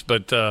nice.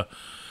 But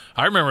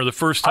I remember the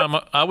first time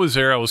I was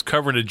there, I was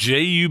covering a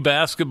JU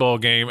basketball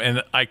game,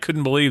 and I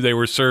couldn't believe they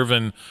were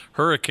serving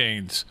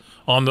hurricanes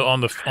on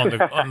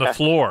the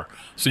floor,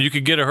 so you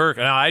could get a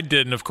hurricane. Now, I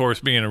didn't, of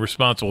course, being a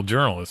responsible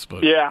journalist,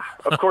 but yeah,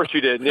 of course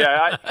you didn't.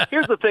 Yeah,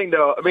 here's the thing,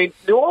 though. I mean,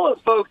 New Orleans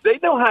folks, they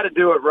know how to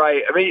do it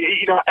right. I mean,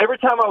 every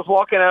time I was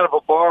walking out of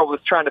a bar, was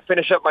trying to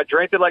finish up my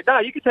drink. They're like, "Nah,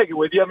 you can take it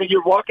with you." I mean,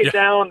 you're walking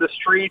down the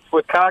streets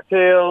with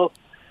cocktails.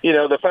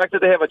 The fact that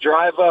they have a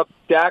drive-up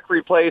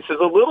daiquiri place is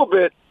a little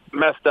bit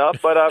messed up,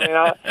 but I mean,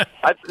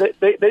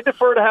 they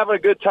defer to having a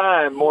good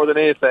time more than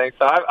anything.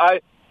 So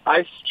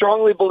I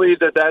strongly believe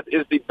that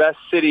is the best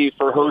city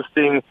for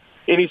hosting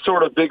any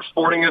sort of big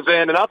sporting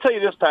event. And I'll tell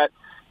you this, Pat,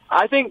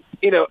 I think,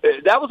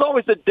 that was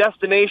always the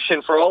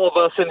destination for all of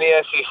us in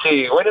the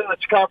SEC. Winning the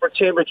conference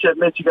championship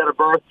meant you got a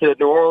berth to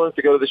New Orleans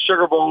to go to the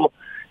Sugar Bowl.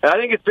 And I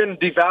think it's been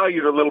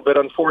devalued a little bit,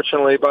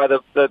 unfortunately, by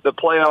the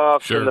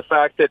playoffs and the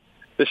fact that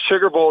the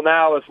Sugar Bowl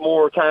now is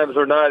more times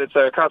or not, it's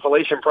a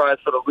consolation prize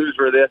for the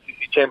loser of the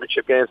SEC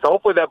championship game. So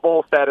hopefully that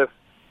bowl status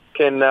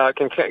can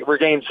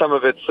regain some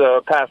of its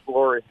past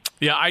glory.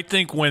 Yeah, I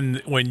think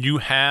when you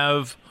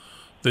have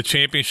the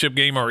championship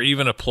game or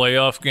even a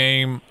playoff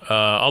game,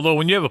 although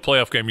when you have a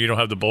playoff game, you don't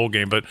have the bowl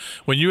game, but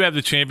when you have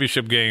the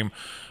championship game,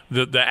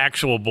 the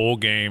actual bowl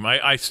game,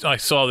 I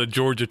saw the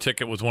Georgia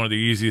ticket was one of the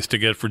easiest to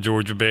get for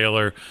Georgia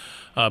Baylor.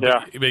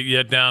 But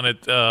yet down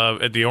at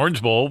the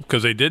Orange Bowl,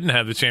 because they didn't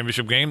have the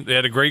championship game, they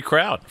had a great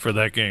crowd for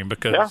that game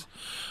because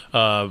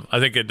I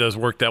think it does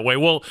work that way.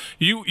 Well,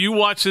 you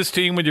watch this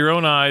team with your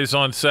own eyes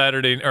on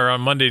Saturday or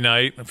on Monday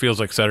night. It feels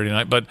like Saturday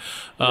night, but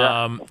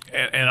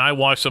and I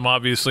watched them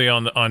obviously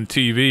on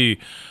TV.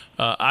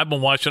 I've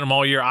been watching them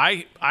all year.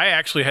 I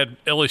actually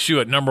had LSU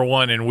at number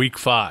 1 in Week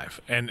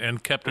 5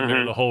 and kept them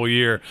there the whole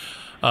year.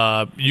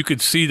 You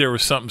could see there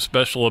was something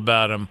special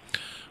about them.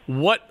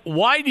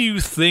 Why do you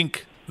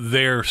think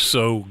they're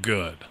so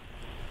good?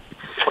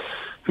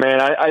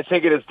 Man, I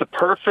think it is the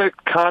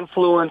perfect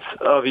confluence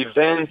of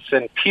events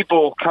and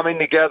people coming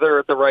together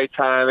at the right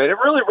time. And it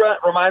really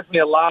reminds me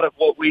a lot of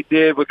what we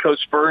did with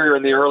Coach Spurrier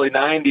in the early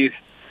 90s.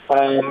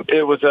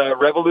 It was a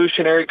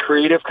revolutionary,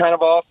 creative kind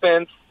of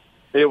offense.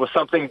 It was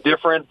something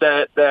different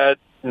that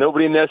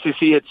nobody in the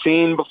SEC had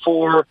seen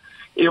before.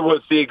 It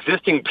was the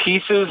existing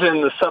pieces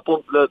and the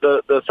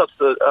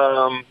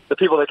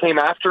people that came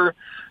after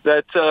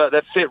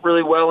that fit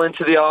really well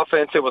into the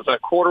offense. It was a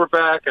couple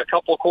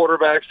of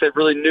quarterbacks that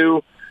really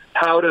knew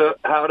how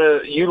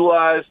to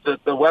utilize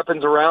the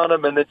weapons around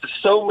them, and it's just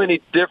so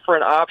many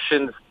different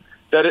options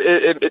that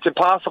it's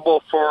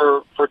impossible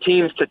for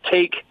teams to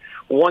take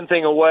one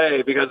thing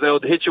away because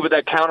they'll hit you with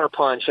that counter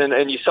punch,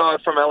 and you saw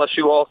it from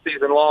LSU all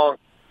season long.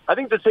 I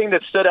think the thing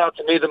that stood out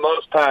to me the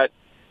most, Pat,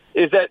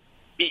 is that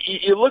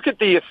you look at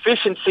the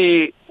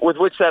efficiency with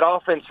which that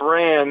offense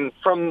ran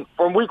from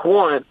week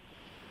 1.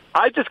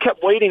 I just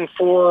kept waiting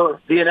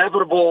for the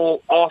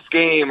inevitable off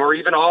game or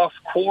even off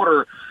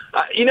quarter.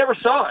 You never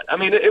saw it. I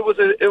mean, it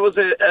was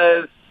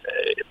as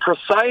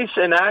precise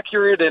and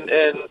accurate and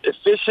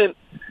efficient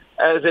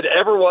as it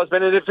ever was.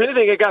 And if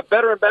anything, it got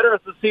better and better as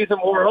the season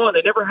wore on.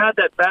 They never had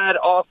that bad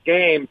off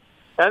game.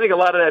 And I think a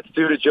lot of that's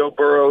due to Joe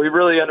Burrow. He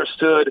really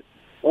understood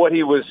what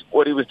he was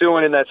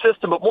doing in that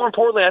system. But more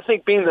importantly, I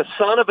think being the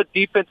son of a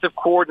defensive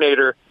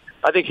coordinator,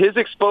 I think his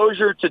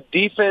exposure to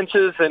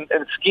defenses and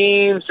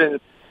schemes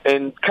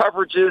and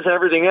coverages and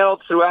everything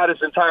else throughout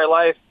his entire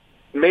life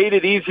made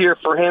it easier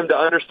for him to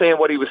understand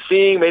what he was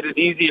seeing, made it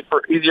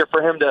easier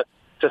for him to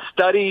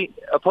study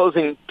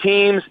opposing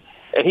teams.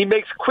 And he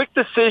makes quick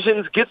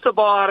decisions, gets the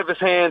ball out of his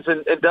hands,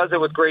 and does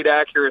it with great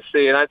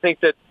accuracy. And I think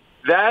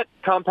that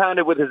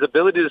compounded with his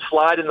ability to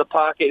slide in the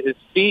pocket, his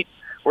feet,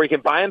 where he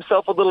can buy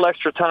himself a little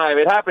extra time.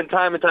 It happened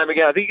time and time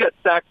again. I think he got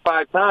sacked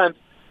 5 times.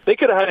 They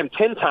could have had him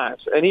 10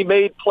 times. And he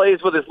made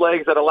plays with his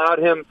legs that allowed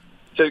him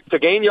to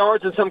gain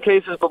yards in some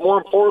cases. But more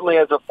importantly,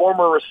 as a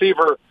former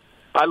receiver,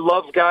 I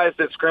love guys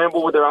that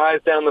scramble with their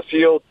eyes down the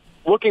field,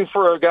 looking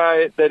for a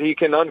guy that he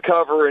can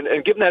uncover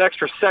and give him that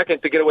extra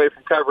second to get away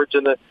from coverage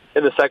in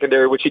the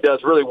secondary, which he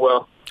does really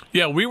well.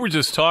 Yeah, we were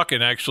just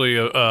talking actually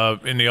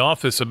in the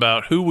office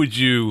about who would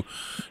you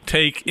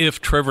take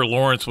if Trevor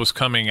Lawrence was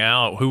coming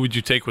out. Who would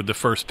you take with the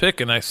first pick?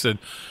 And I said,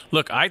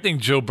 look, I think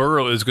Joe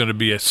Burrow is going to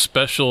be a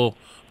special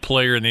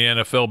player in the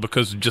NFL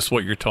because of just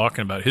what you're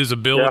talking about. His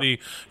ability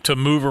to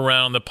move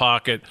around the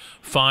pocket,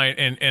 find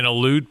and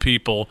elude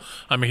people.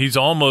 I mean, he's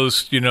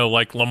almost,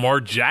 like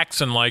Lamar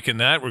Jackson-like in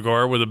that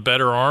regard, with a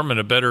better arm and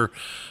a better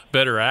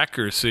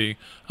accuracy.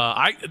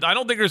 I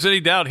don't think there's any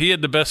doubt he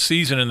had the best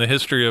season in the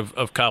history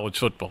of college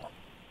football.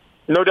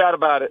 No doubt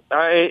about it.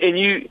 And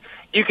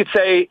you could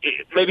say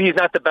maybe he's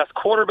not the best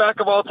quarterback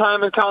of all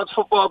time in college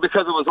football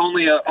because it was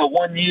only a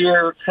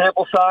 1-year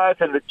sample size,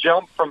 and the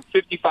jump from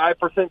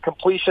 55%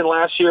 completion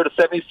last year to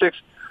 76%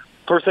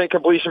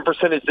 completion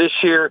percentage this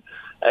year.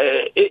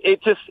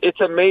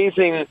 It's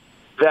amazing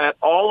that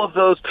all of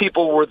those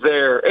people were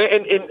there.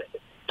 And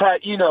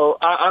Pat,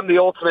 I'm the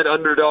ultimate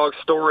underdog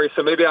story,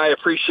 so maybe I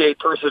appreciate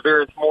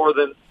perseverance more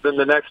than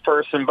the next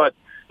person. But,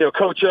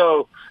 Coach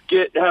O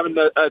having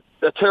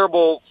a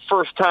terrible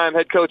first-time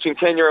head coaching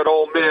tenure at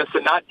Ole Miss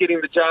and not getting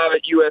the job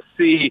at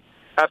USC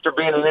after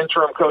being an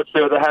interim coach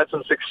there that had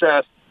some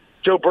success.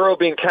 Joe Burrow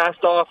being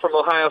cast off from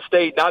Ohio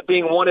State, not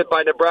being wanted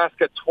by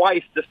Nebraska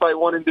twice despite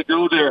wanting to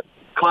go there.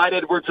 Clyde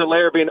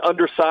Edwards-Helaire being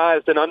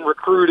undersized and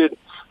unrecruited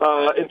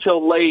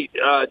until late.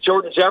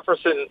 Justin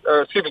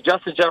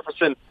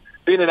Jefferson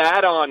being an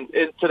add-on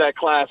into that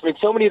class. I mean,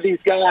 so many of these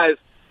guys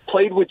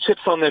played with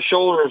chips on their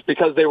shoulders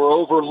because they were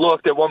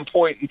overlooked at one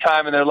point in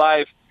time in their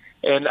life.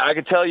 And I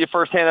can tell you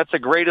firsthand that's the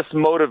greatest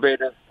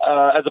motivator.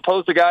 As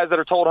opposed to guys that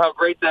are told how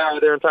great they are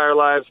their entire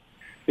lives,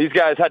 these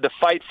guys had to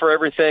fight for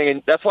everything.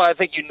 And that's why I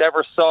think you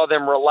never saw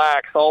them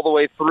relax all the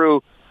way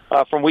through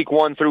from week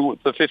 1 through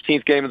the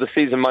 15th game of the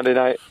season Monday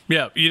night.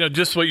 Yeah,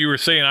 just what you were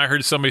saying. I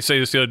heard somebody say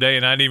this the other day,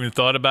 and I hadn't even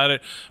thought about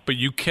it. But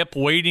you kept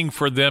waiting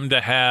for them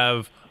to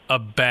have a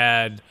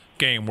bad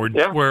game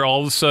where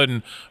all of a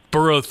sudden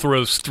Burrow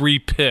throws 3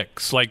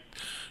 picks, like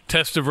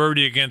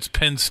Testaverde against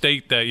Penn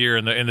State that year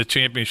in the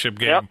championship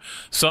game,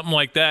 something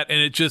like that, and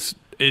it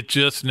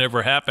just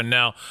never happened.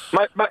 Now,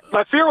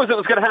 my fear was it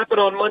was going to happen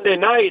on Monday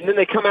night, and then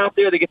they come out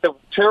there, they get the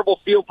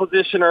terrible field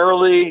position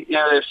early.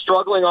 They're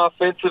struggling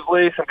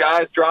offensively. Some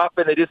guys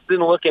dropping, they just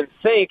didn't look in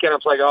sync, and I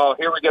was like, oh,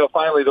 here we go.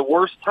 Finally, the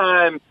worst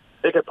time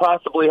they could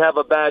possibly have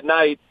a bad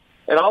night.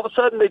 And all of a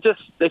sudden,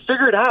 they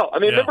figure it out. I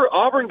mean, remember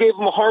Auburn gave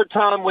them a hard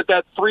time with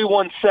that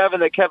 3-1-7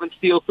 that Kevin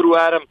Steele threw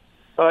at them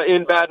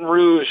in Baton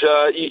Rouge.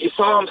 You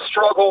saw them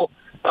struggle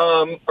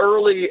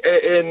early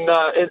in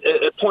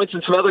points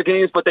in some other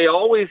games, but they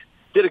always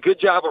did a good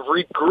job of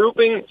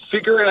regrouping,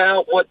 figuring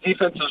out what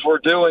defenses were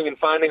doing, and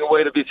finding a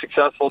way to be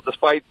successful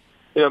despite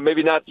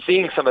maybe not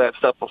seeing some of that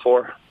stuff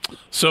before.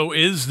 So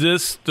is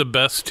this the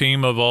best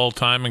team of all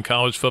time in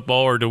college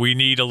football, or do we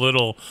need a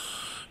little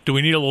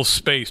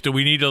space? Do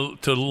we need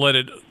to let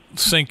it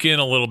sink in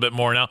a little bit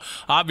more? Now,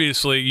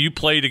 obviously, you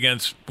played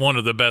against one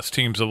of the best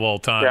teams of all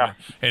time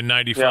in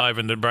 '95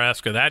 in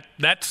Nebraska.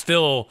 That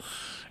still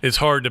is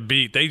hard to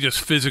beat. They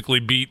just physically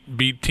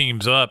beat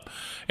teams up.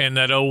 And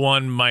that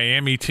 0-1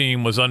 Miami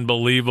team was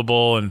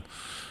unbelievable. And,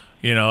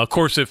 of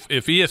course, if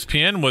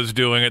ESPN was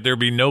doing it, there'd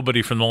be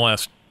nobody from the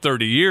last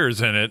 30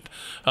 years in it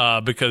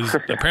because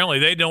apparently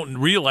they don't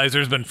realize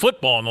there's been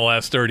football in the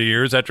last 30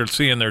 years after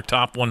seeing their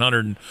top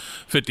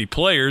 150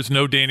 players.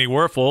 No Danny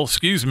Werfel,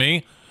 excuse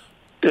me.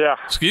 Yeah.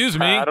 Excuse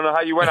me. I don't know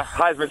how you win a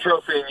Heisman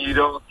Trophy and you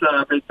don't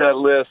make that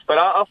list. But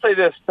I'll say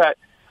this, Pat.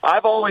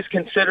 I've always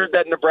considered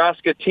that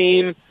Nebraska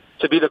team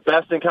to be the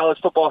best in college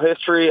football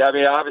history. I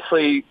mean,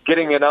 obviously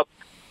getting an up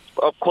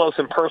close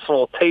and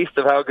personal taste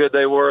of how good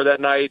they were that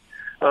night.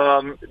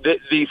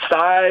 The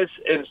size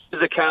and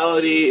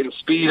physicality and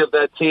speed of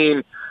that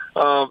team,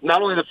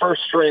 not only the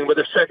first string, but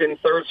the second and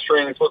third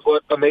strings was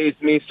what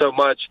amazed me so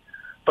much.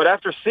 But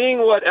after seeing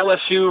what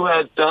LSU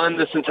has done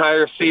this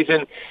entire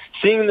season,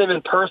 seeing them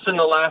in person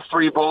the last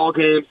 3 ball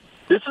games,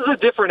 This is a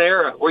different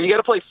era where you got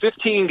to play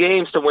 15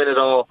 games to win it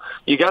all.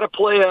 You got to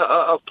play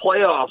a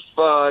playoff.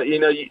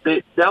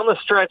 Down the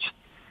stretch,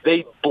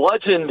 they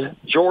bludgeoned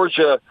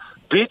Georgia,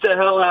 beat the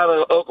hell out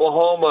of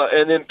Oklahoma,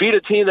 and then beat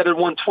a team that had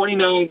won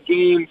 29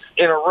 games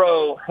in a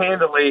row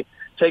handily,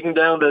 taking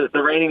down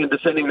the reigning and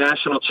defending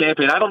national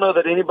champion. I don't know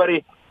that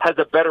anybody has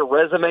a better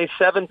resume.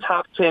 7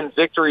 top 10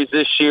 victories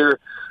this year.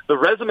 The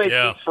resume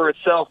speaks for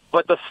itself,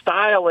 but the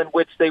style in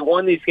which they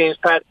won these games,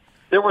 Pat,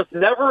 there was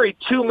never a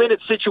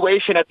 2-minute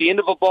situation at the end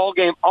of a ball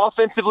game,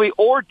 offensively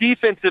or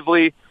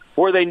defensively,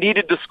 where they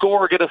needed to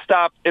score or get a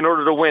stop in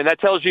order to win. That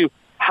tells you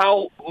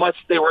how much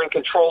they were in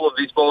control of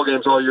these ball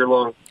games all year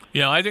long.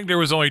 Yeah, I think there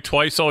was only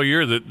twice all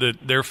year that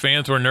their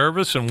fans were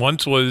nervous, and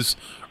once was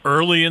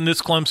early in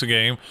this Clemson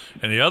game,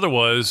 and the other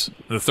was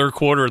the third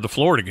quarter of the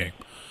Florida game.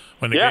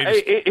 When the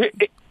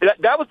Gators...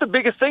 that was the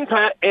biggest thing,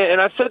 Pat, and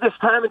I've said this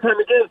time and time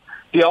again.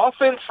 The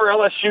offense for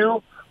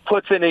LSU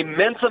puts an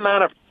immense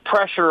amount of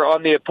pressure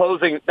on the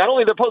opposing, not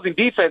only the opposing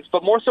defense,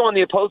 but more so on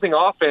the opposing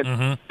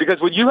offense,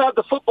 because when you have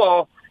the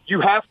football,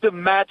 you have to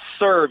match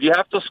serve. You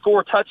have to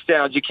score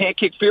touchdowns. You can't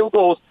kick field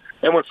goals.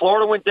 And when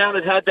Florida went down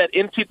and had that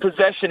empty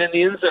possession in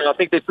the end zone, I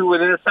think they threw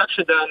an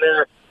interception down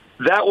there.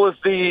 That was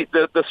the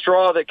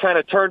straw that kind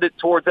of turned it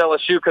towards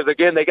LSU because,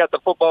 again, they got the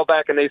football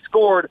back and they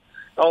scored.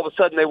 All of a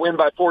sudden they win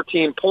by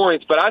 14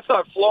 points. But I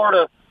thought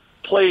Florida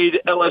played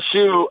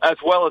LSU as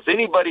well as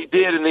anybody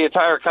did in the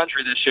entire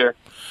country this year.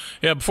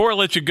 Yeah, before I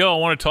let you go, I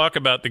want to talk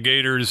about the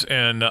Gators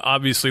and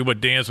obviously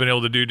what Dan's been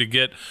able to do to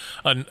get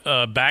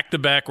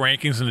back-to-back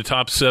rankings in the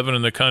top 7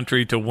 in the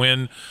country to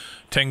win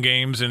 10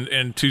 games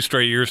in 2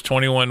 straight years,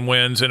 21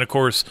 wins. And, of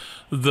course,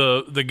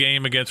 the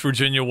game against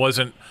Virginia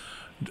wasn't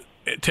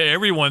to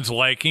everyone's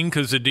liking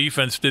because the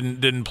defense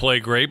didn't play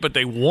great, but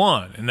they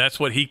won. And that's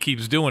what he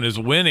keeps doing is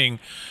winning.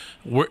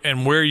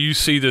 And where you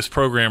see this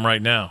program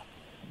right now?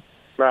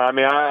 I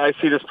mean, I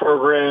see this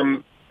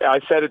program. I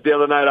said it the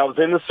other night. I was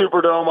in the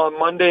Superdome on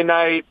Monday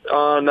night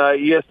on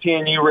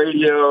ESPNU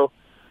radio,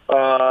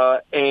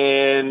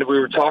 and we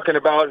were talking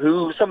about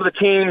who some of the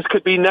teams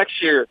could be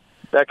next year.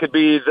 That could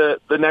be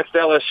the next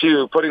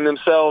LSU, putting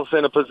themselves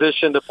in a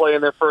position to play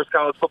in their first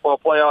college football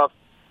playoff.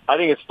 I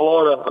think it's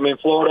Florida. I mean,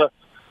 Florida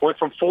went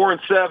from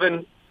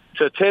 4-7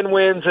 to 10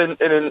 wins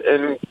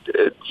in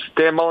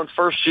Dan Mullen's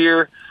first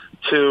year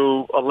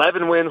to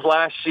 11 wins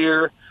last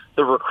year.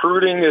 The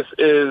recruiting is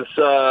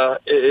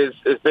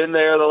been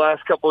there the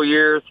last couple of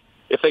years.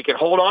 If they can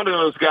hold on to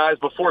those guys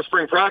before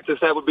spring practice,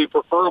 that would be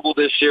preferable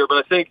this year.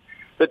 But I think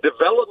the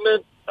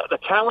development, the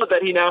talent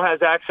that he now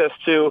has access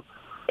to,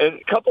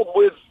 and coupled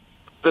with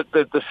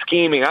the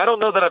scheming, I don't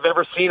know that I've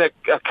ever seen a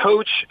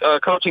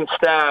coaching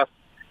staff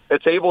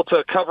that's able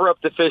to cover up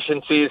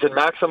deficiencies and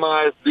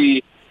maximize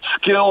the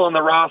skill on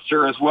the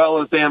roster as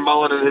well as Dan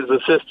Mullen and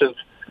his assistants.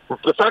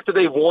 The fact that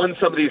they've won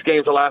some of these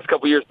games the last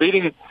couple of years,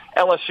 beating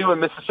LSU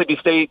and Mississippi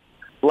State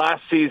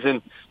last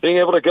season, being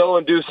able to go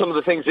and do some of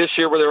the things this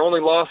year where their only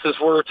losses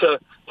were to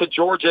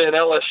Georgia and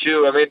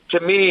LSU. I mean,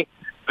 to me,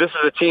 this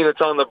is a team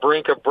that's on the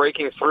brink of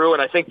breaking through,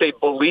 and I think they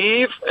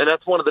believe, and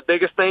that's one of the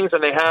biggest things,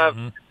 and they have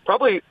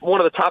probably one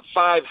of the top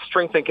 5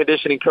 strength and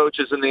conditioning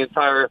coaches in the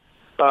entire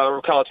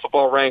college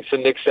football ranks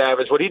in Nick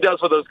Savage. What he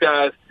does with those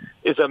guys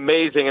is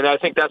amazing, and I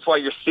think that's why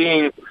you're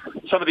seeing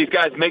some of these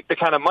guys make the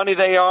kind of money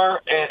they are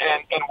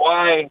and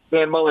why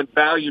Dan Mullen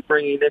valued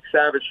bringing Nick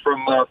Savage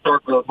from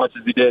Starkville as much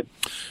as he did.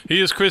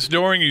 He is Chris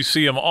Doering. You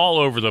see him all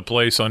over the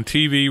place on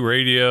TV,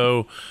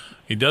 radio.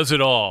 He does it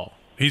all.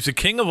 He's the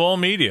king of all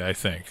media, I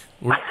think.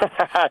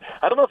 I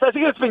don't know if I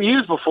think it's been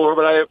used before,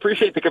 but I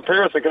appreciate the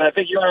comparison because I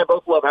think you and I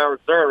both love Howard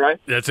Stern, right?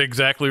 That's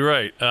exactly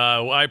right.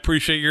 I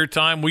appreciate your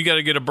time. We got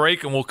to get a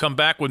break, and we'll come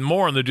back with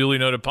more on the Duly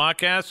Noted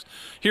podcast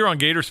here on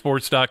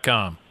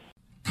Gatorsports.com.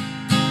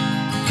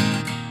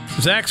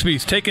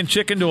 Zaxby's taking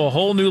chicken to a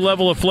whole new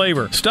level of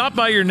flavor. Stop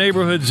by your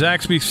neighborhood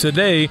Zaxby's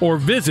today or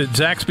visit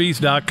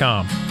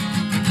Zaxby's.com.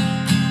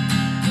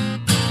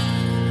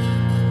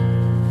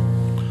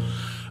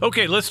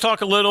 Okay, let's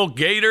talk a little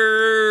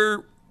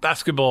Gator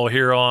basketball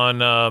here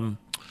on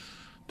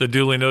the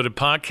Duly Noted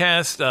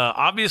podcast.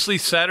 Obviously,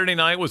 Saturday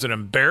night was an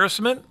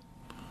embarrassment.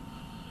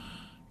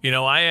 You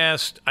know, I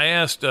asked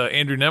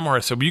Andrew Nemhart, I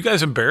said, were you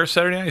guys embarrassed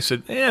Saturday night? He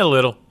said, a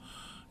little.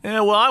 Yeah,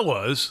 well, I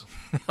was.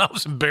 I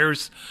was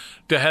embarrassed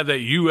to have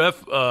that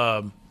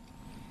UF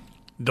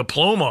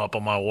diploma up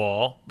on my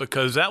wall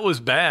because that was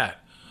bad.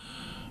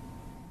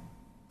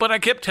 But I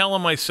kept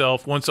telling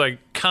myself once I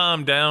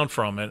calmed down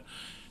from it,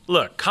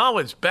 look,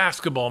 college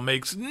basketball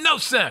makes no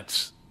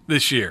sense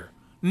this year.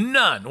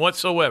 None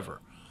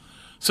whatsoever.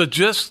 So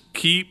just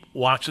keep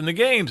watching the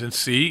games and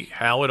see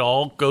how it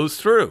all goes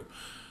through.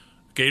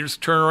 Gators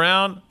turn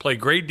around, play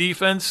great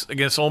defense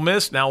against Ole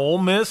Miss. Now Ole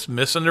Miss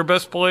missing their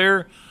best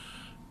player.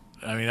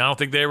 I mean, I don't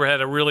think they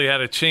ever really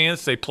had a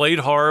chance. They played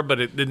hard, but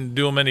it didn't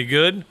do them any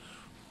good.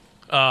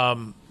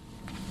 And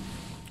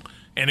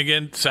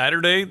again,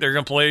 Saturday, they're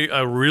going to play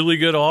a really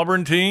good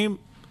Auburn team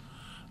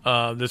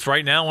that's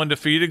right now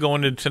undefeated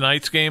going into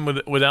tonight's game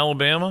with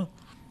Alabama,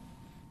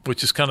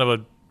 which is kind of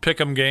a pick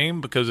 'em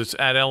game because it's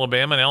at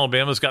Alabama, and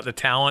Alabama's got the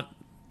talent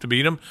to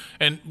beat them,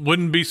 and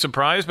wouldn't be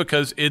surprised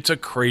because it's a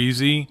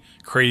crazy,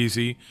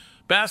 crazy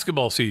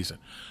basketball season.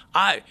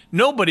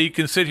 Nobody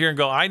can sit here and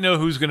go, I know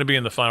who's going to be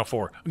in the Final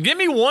Four. Give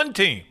me one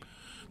team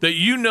that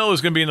you know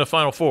is going to be in the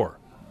Final Four.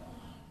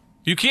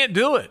 You can't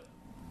do it.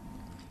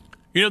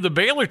 The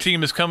Baylor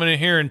team is coming in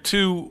here in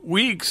 2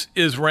 weeks,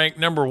 is ranked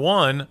number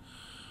 1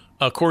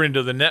 according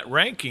to the net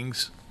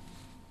rankings.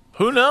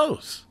 Who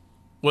knows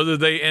whether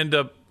they end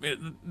up,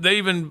 they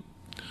even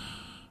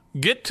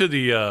get to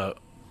the,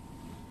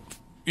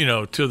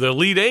 to the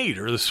Elite Eight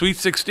or the Sweet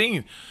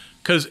 16,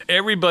 because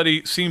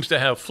everybody seems to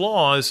have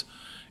flaws,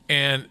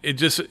 and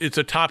it's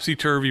a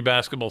topsy-turvy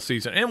basketball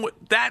season. And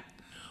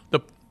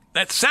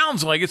that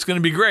sounds like it's going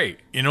to be great.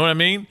 You know what I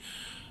mean?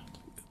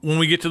 When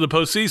we get to the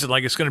postseason,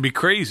 like it's going to be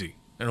crazy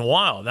and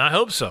wild, and I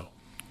hope so.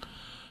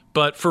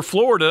 But for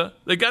Florida,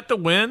 they got the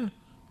win.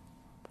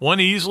 Won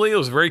easily. It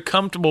was a very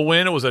comfortable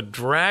win. It was a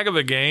drag of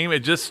a game. It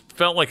just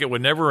felt like it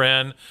would never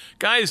end.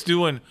 Guys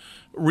doing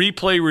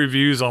replay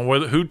reviews on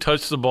who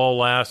touched the ball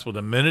last with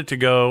a minute to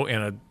go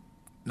in a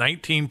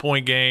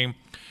 19-point game.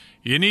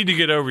 You need to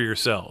get over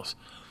yourselves.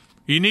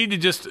 You need to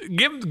just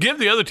give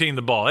the other team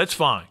the ball. That's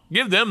fine.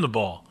 Give them the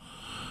ball.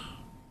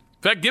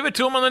 In fact, give it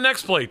to them on the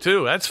next play,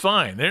 too. That's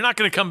fine. They're not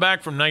going to come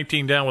back from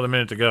 19 down with a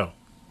minute to go.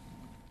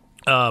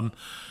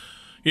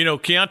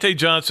 Keontae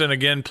Johnson,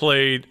 again,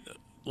 played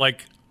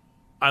like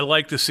I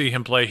like to see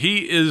him play.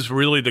 He is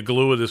really the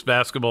glue of this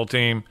basketball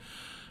team.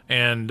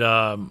 And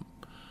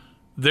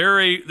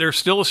they're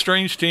still a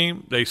strange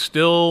team.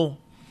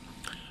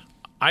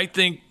 I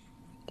think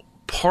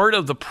part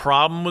of the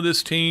problem with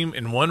this team,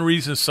 and one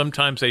reason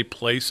sometimes they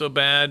play so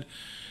bad,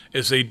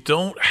 is they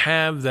don't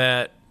have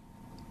that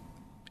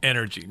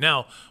energy.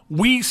 Now,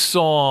 we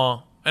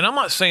saw, and I'm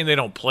not saying they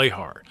don't play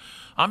hard.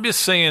 I'm just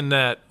saying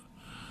that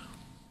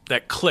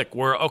click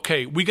where,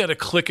 okay, we got to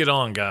click it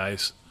on,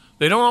 guys.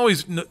 They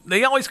always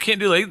can't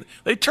do it.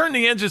 They turn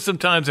the engine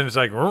sometimes, and it's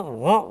like,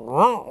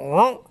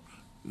 won't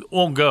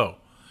go.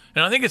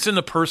 And I think it's in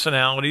the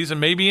personalities, and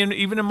maybe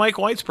even in Mike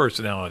White's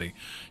personality.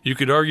 You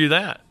could argue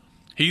that.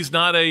 He's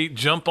not a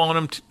jump on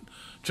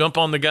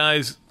the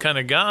guy's kind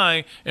of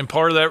guy, and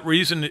part of that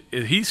reason,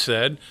 he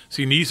said, is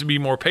he needs to be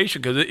more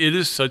patient because it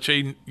is such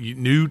a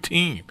new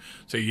team.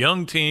 It's a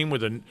young team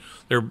with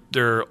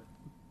their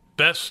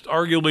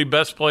arguably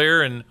best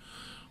player and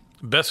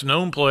best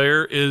known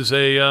player is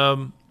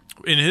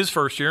in his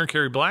first year, in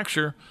Kerry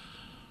Blackshear.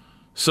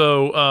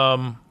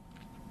 So,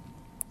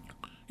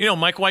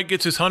 Mike White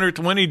gets his 100th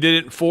win. He did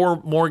it in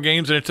 4 more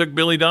games than it took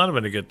Billy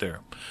Donovan to get there.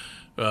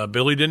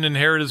 Billy didn't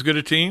inherit as good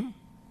a team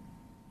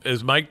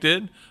as Mike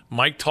did.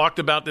 Mike talked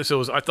about this.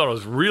 I thought it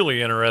was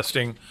really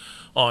interesting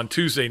on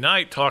Tuesday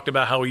night, talked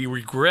about how he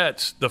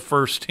regrets the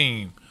first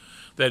team.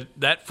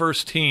 That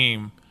first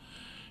team,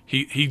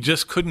 he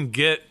just couldn't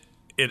get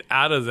it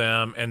out of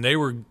them, and they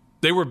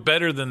were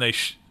better than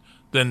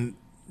than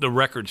the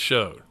record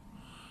showed.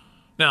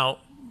 Now,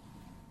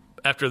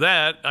 after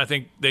that, I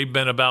think they've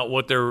been about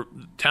what their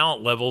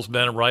talent level's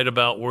been right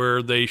about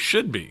where they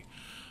should be.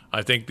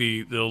 I think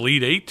the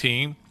Elite Eight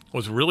team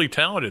was really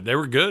talented. They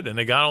were good, and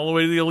they got all the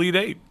way to the Elite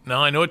Eight.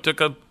 Now, I know it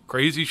took a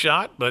crazy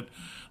shot, but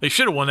they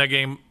should have won that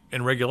game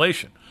in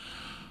regulation.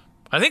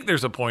 I think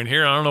there's a point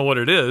here. I don't know what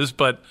it is,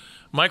 but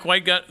Mike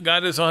White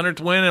got his 100th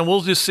win, and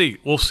we'll just see.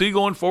 We'll see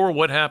going forward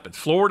what happens.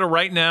 Florida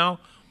right now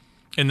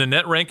in the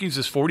net rankings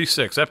is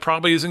 46. That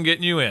probably isn't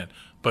getting you in,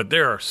 but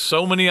there are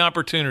so many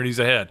opportunities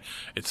ahead.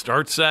 It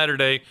starts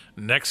Saturday.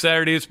 Next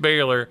Saturday it's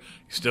Baylor.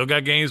 You still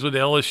got games with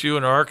LSU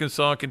and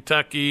Arkansas and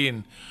Kentucky,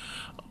 and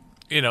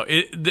they're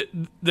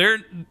going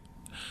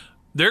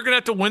to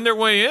have to win their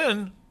way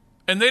in,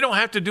 and they don't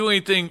have to do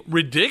anything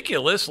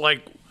ridiculous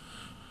like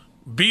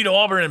beat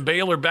Auburn and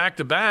Baylor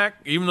back-to-back,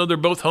 even though they're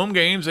both home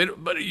games.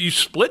 But you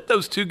split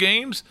those 2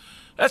 games,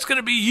 that's going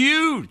to be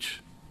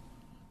huge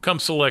come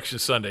Selection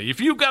Sunday.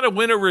 If you've got a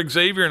win over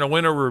Xavier and a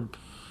win over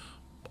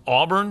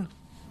Auburn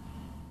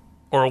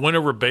or a win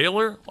over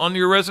Baylor on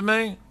your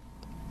resume,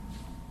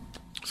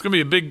 it's going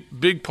to be a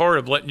big part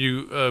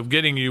of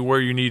getting you where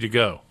you need to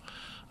go.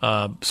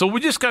 So we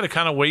just got to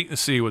kind of wait and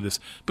see with this,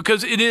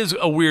 because it is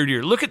a weird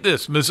year. Look at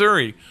this.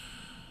 Missouri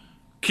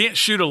can't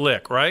shoot a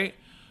lick, right?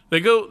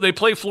 They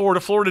play Florida.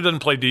 Florida doesn't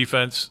play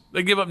defense.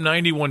 They give up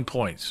 91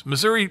 points.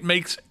 Missouri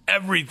makes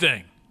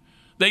everything.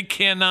 They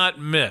cannot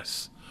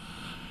miss.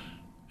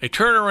 They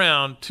turn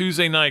around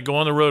Tuesday night, go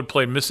on the road,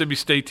 play Mississippi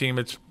State team.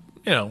 It's,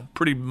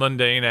 pretty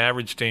mundane,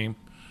 average team.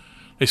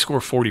 They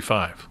score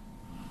 45.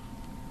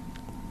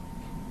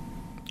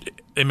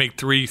 They make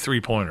 3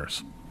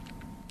 3-pointers.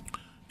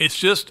 It's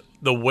just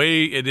the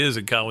way it is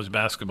in college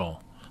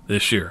basketball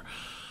this year.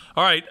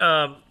 All right,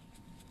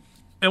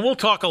 and we'll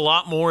talk a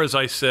lot more, as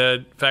I said.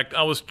 In fact,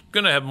 I was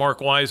going to have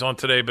Mark Wise on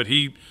today, but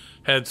he's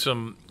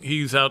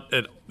out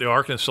at the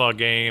Arkansas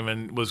game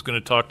and was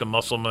going to talk to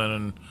Musselman,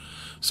 and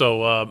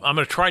so I'm going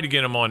to try to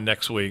get him on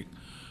next week.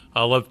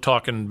 I love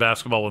talking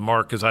basketball with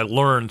Mark because I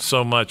learn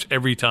so much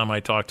every time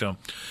I talk to him.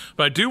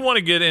 But I do want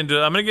to get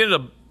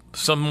into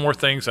some more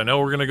things. I know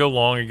we're going to go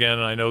long again,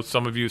 and I know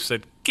some of you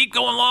said, keep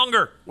going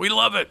longer. We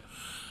love it.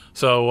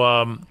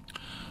 So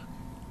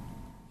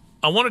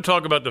I want to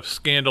talk about the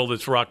scandal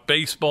that's rocked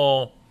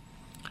baseball.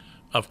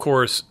 Of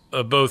course,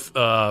 both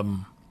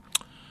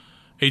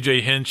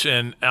A.J. Hinch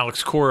and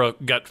Alex Cora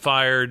got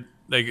fired.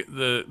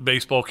 The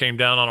baseball came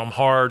down on them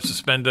hard,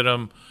 suspended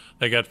them.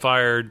 They got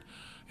fired.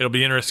 It'll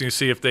be interesting to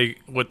see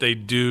what they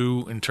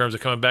do in terms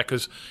of coming back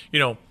because,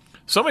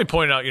 somebody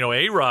pointed out,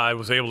 A-Rod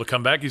was able to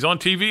come back. He's on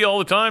TV all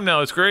the time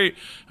now. It's great.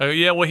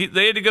 They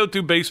had to go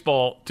through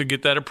baseball to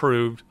get that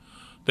approved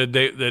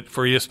that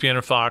for ESPN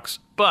and Fox.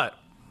 But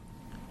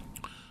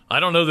I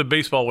don't know that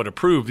baseball would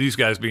approve these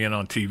guys being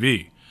on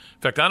TV.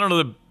 In fact, I don't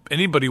know that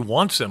anybody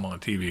wants them on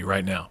TV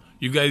right now.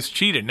 You guys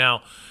cheated.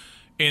 Now,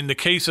 in the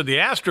case of the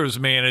Astros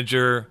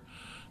manager,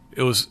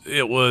 it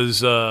was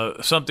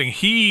something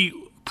he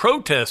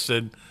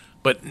protested,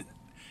 but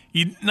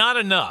not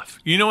enough.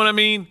 You know what I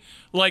mean?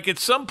 Like at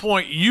some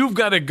point, you've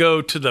got to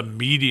go to the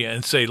media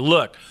and say,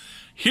 look,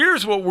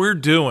 here's what we're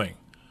doing.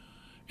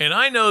 And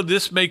I know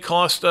this may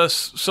cost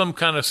us some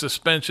kind of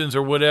suspensions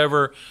or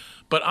whatever,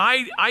 but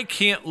I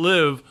can't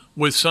live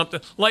with something.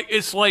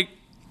 It's like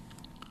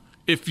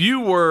if you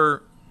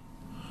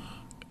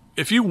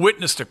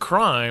witnessed a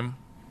crime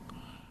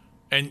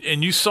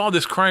and you saw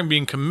this crime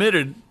being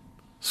committed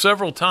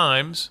several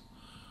times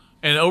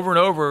and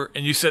over,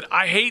 and you said,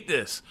 I hate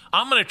this.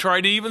 I'm going to try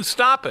to even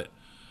stop it.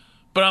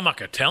 But I'm not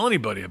going to tell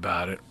anybody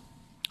about it.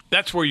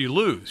 That's where you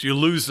lose. You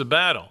lose the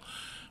battle.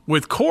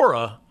 With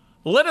Cora,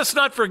 let us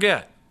not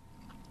forget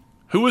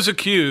who was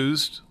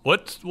accused.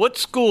 What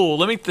school?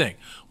 Let me think.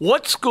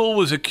 What school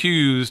was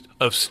accused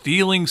of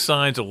stealing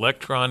signs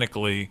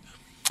electronically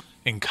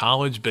in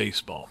college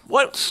baseball?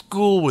 What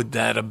school would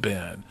that have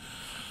been?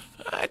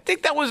 I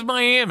think that was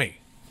Miami.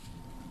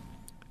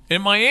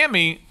 In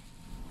Miami,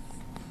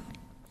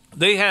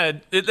 they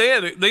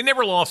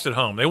never lost at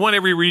home. They won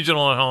every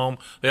regional at home.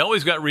 They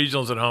always got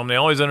regionals at home. They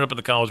always ended up in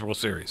the College World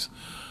Series.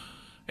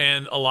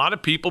 And a lot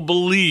of people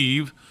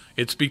believe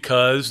it's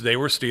because they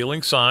were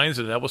stealing signs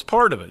and that was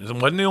part of it. It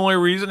wasn't the only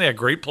reason. They had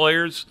great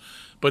players,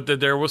 but that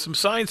there was some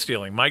sign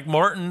stealing. Mike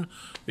Martin,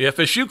 the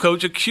FSU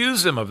coach,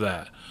 accused them of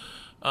that.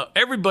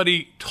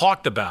 Everybody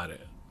talked about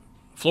it.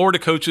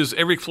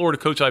 Every Florida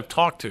coach I've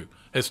talked to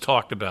has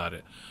talked about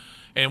it.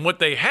 And what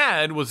they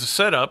had was a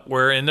setup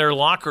where in their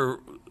locker,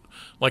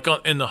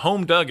 in the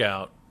home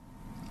dugout,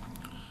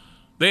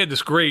 they had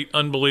this great,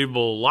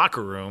 unbelievable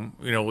locker room.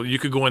 You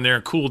could go in there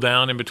and cool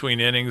down in between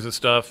innings and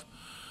stuff.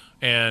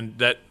 And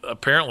that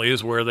apparently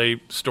is where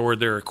they stored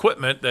their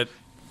equipment that,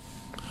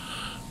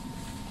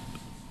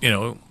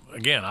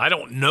 again, I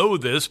don't know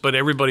this, but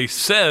everybody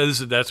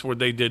says that's what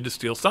they did to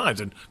steal signs.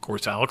 And, of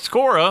course, Alex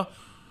Cora,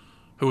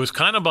 who was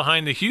kind of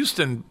behind the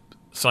Houston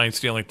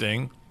sign-stealing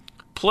thing,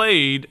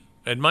 played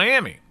at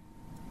Miami.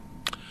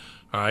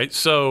 All right,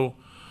 so,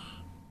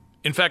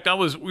 in fact,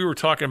 we were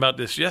talking about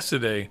this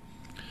yesterday.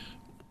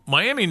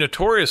 Miami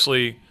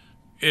notoriously,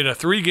 in a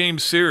 3-game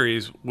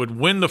series, would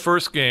win the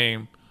first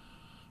game,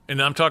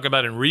 and I'm talking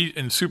about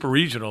in super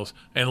regionals,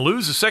 and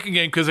lose the second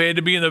game because they had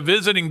to be in the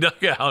visiting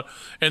dugout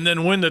and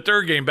then win the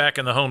third game back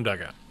in the home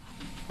dugout.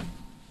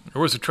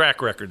 There was a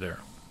track record there.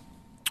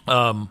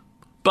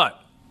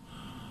 But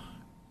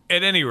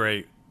at any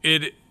rate,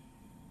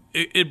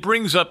 it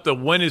brings up the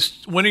when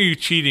are you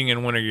cheating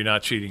and when are you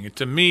not cheating? And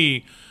to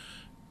me,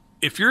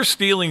 if you're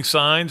stealing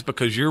signs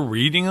because you're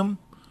reading them,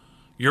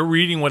 you're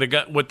reading what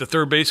the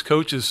third base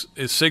coach is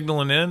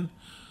signaling in.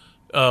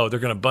 Oh, they're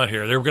going to bunt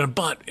here. They're going to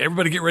bunt.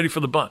 Everybody get ready for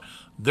the bunt.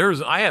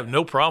 I have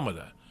no problem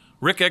with that.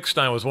 Rick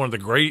Eckstein was one of the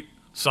great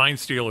sign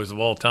stealers of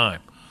all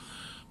time.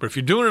 But if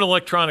you're doing it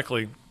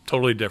electronically,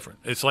 totally different.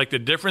 It's like the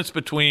difference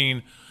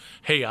between,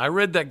 hey, I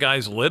read that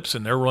guy's lips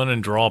and they're running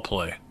draw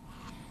play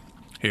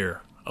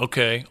here.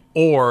 Okay.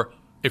 Or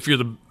if you're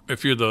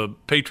the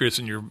Patriots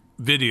and you're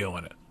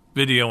videoing it,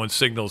 video and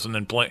signals, and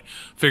then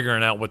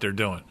figuring out what they're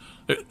doing.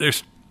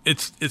 It's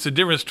a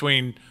difference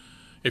between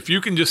if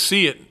you can just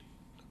see it.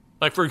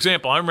 Like, for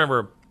example, I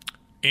remember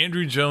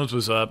Andrew Jones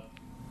was up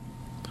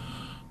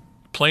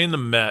playing the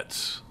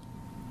Mets.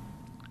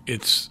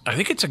 I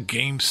think it's a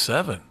Game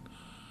 7.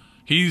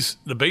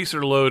 The bases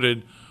are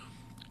loaded,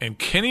 and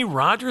Kenny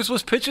Rogers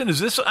was pitching.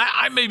 Is this?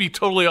 I may be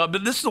totally off,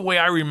 but this is the way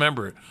I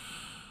remember it.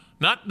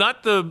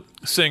 Not the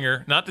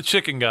singer, not the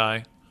chicken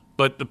guy,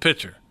 but the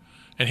pitcher.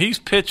 And he's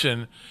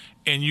pitching,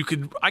 and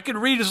I could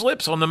read his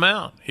lips on the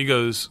mound. He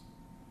goes,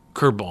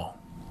 curveball.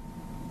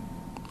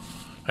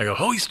 I go,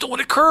 oh, he's throwing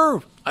a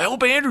curve. I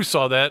hope Andrew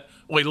saw that.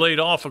 Well, he laid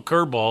off a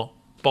curveball,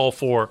 ball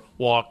 4,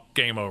 walk,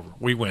 game over.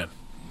 We win.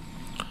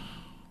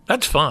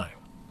 That's fine.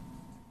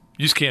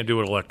 You just can't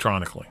do it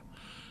electronically.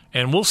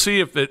 And we'll see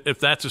if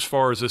that's as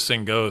far as this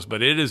thing goes.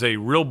 But it is a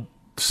real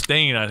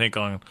stain, I think,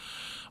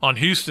 on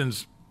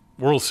Houston's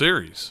World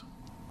Series.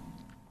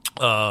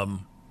 So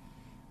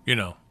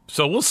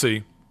we'll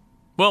see.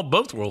 Well,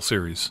 both World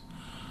Series.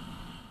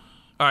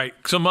 All right,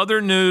 some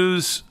other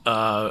news.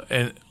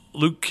 And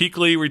Luke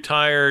Kuechly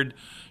retired,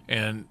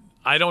 and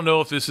I don't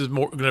know if this is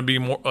going to be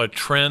a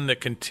trend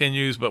that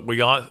continues, but we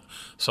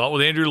saw it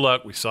with Andrew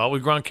Luck. We saw it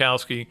with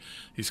Gronkowski.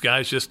 These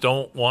guys just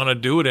don't want to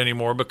do it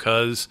anymore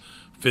because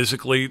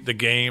physically the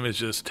game is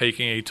just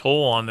taking a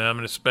toll on them,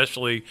 and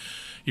especially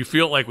you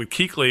feel like with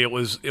Kuechly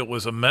it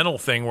was a mental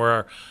thing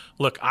where,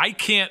 look, I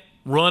can't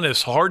run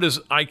as hard as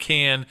I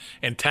can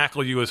and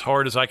tackle you as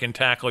hard as I can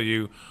tackle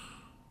you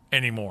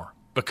anymore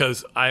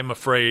because I'm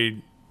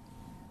afraid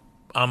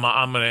I'm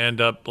going to end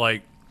up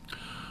like,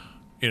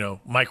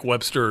 Mike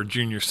Webster or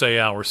Junior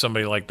Seau or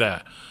somebody like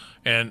that.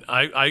 And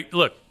I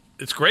look,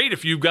 it's great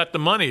if you've got the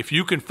money. If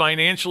you can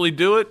financially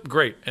do it,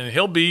 great. And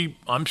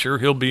I'm sure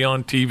he'll be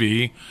on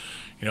TV.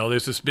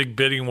 There's this big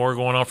bidding war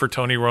going on for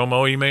Tony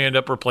Romo. He may end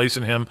up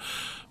replacing him,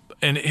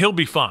 and he'll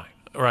be fine,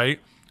 right?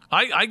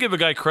 I give a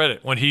guy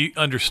credit when he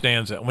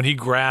understands that, when he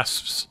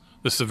grasps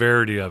the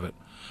severity of it.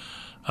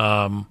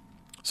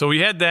 So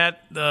we had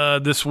that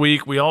this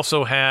week. We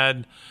also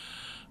had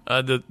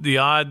the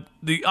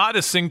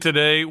oddest thing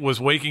today was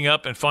waking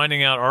up and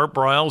finding out Art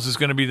Briles is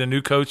going to be the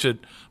new coach at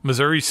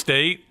Missouri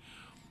State,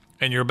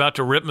 and you're about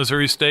to rip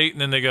Missouri State,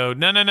 and then they go,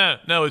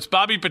 no, it's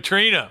Bobby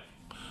Petrino.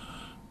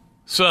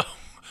 So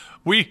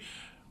we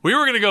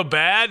were going to go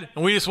bad,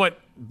 and we just went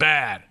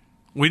bad.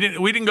 We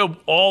didn't go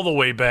all the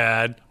way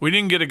bad. We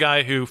didn't get a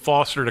guy who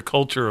fostered a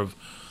culture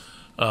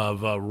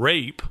of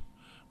rape.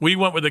 We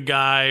went with a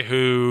guy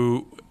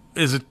who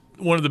is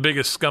one of the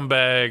biggest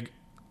scumbag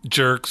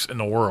jerks in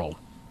the world.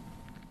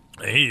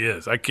 And he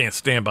is. I can't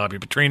stand Bobby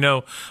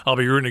Petrino. I'll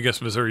be rooting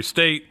against Missouri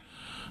State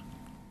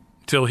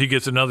till he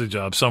gets another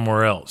job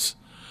somewhere else.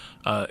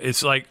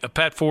 It's like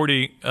Pat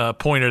Forty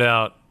pointed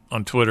out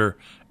on Twitter,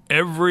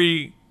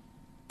 every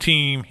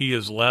team he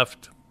has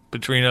left,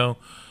 Petrino,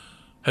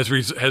 has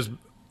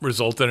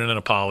resulted in an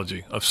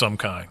apology of some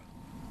kind.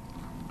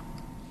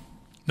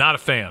 Not a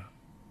fan,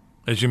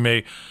 as you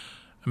may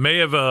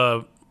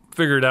have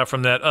figured out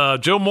from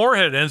that. Joe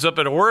Moorhead ends up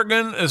at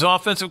Oregon as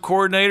offensive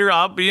coordinator.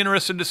 I'll be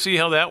interested to see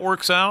how that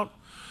works out.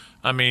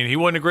 I mean, he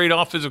wasn't a great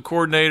offensive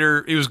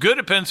coordinator. He was good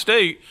at Penn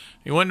State.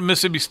 He went to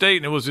Mississippi State,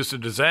 and it was just a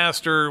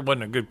disaster. It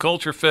wasn't a good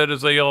culture fit,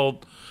 as they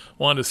all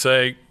wanted to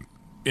say.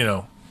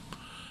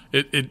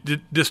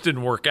 It just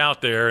didn't work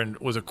out there, and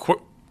it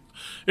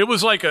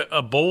was like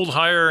a bold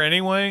hire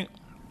anyway.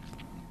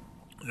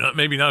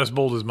 Maybe not as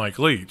bold as Mike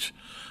Leach,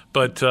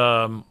 but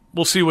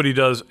we'll see what he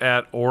does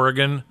at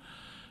Oregon.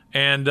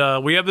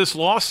 And we have this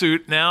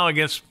lawsuit now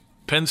against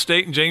Penn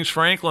State and James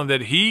Franklin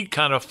that he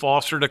kind of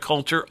fostered a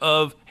culture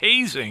of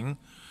hazing.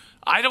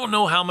 I don't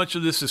know how much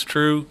of this is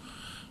true,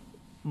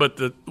 but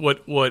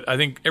what I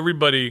think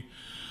everybody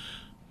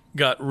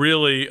got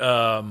really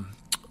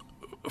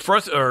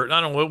frustrated, or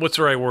I don't know what's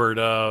the right word,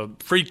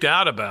 freaked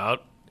out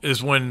about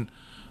is when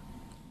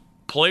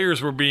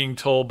players were being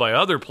told by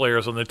other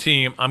players on the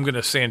team, "I'm going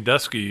to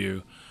Sandusky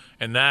you,"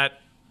 and that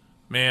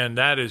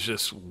is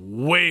just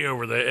way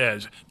over the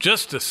edge.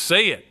 Just to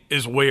say it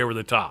is way over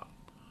the top.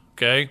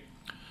 Okay.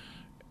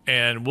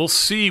 And we'll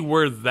see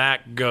where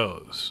that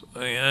goes.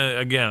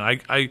 Again,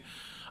 I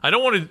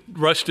don't want to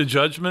rush to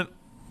judgment,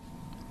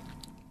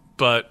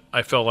 but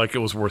I felt like it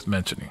was worth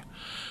mentioning.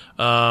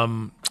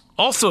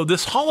 Also,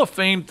 this Hall of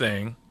Fame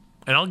thing,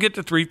 and I'll get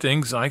to three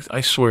things,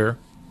 I swear.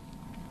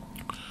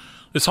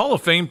 This Hall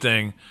of Fame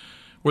thing,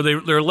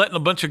 where they're letting a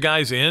bunch of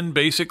guys in,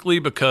 basically,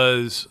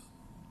 because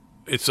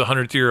it's the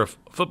 100th year of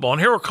football.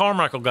 And Harold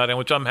Carmichael got in,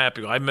 which I'm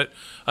happy with.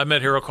 I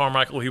met Harold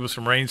Carmichael. He was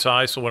from Rains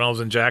High, so when I was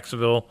in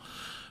Jacksonville,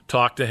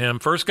 talked to him.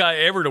 First guy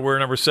ever to wear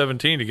number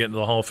 17 to get into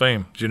the Hall of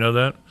Fame. Did you know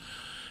that?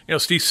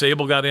 Steve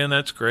Sable got in.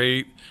 That's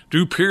great.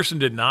 Drew Pearson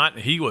did not,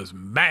 and he was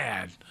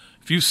mad.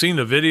 If you've seen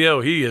the video,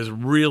 he is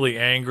really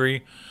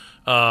angry.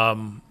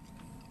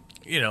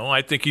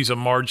 I think he's a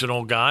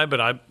marginal guy,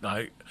 but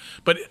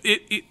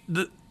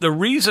the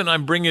reason I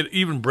bring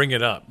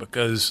it up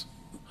because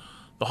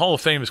the Hall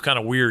of Fame is kind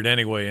of weird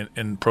anyway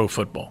in pro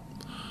football.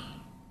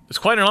 It's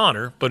quite an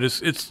honor, but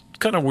it's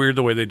kind of weird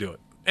the way they do it.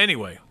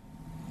 Anyway,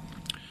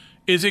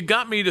 it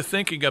got me to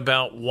thinking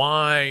about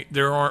why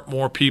there aren't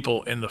more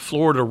people in the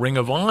Florida Ring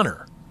of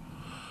Honor.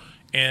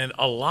 And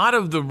a lot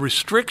of the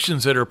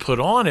restrictions that are put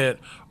on it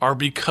are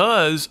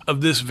because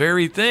of this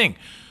very thing.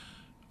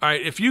 All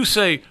right, if you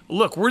say,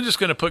 look, we're just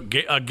going to put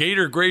a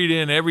Gator grade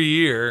in every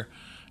year,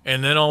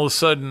 and then all of a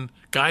sudden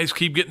guys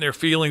keep getting their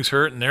feelings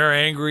hurt and they're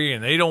angry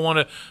and they don't want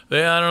to,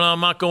 I don't know,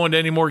 I'm not going to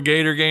any more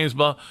Gator games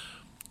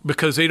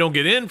because they don't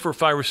get in for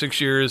 5 or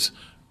 6 years.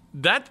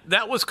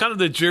 That was kind of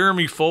the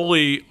Jeremy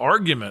Foley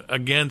argument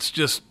against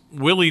just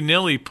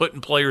willy-nilly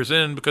putting players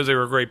in because they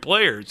were great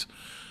players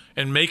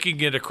and making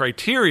it a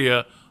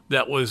criteria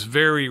that was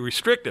very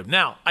restrictive.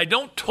 Now, I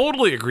don't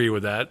totally agree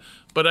with that,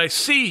 but I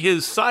see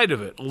his side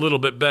of it a little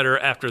bit better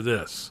after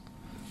this.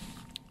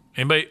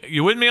 Anybody,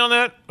 you with me on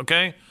that?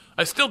 Okay.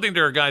 I still think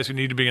there are guys who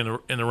need to be in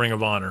the Ring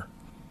of Honor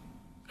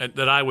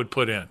that I would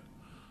put in.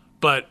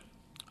 But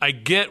I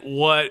get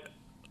what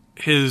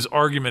his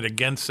argument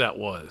against that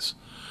was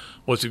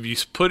if you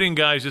put in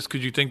guys just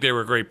because you think they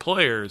were great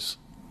players,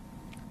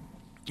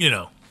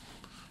 you're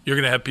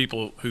going to have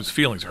people whose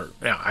feelings hurt.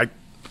 Yeah,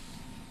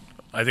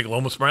 I think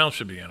Lomas Brown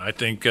should be in. I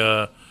think,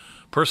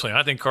 personally,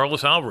 I think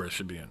Carlos Alvarez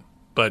should be in.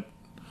 But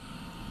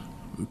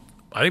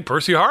I think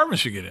Percy Harvin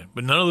should get in.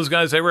 But none of those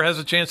guys ever has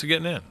a chance of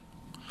getting in.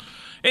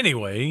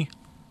 Anyway,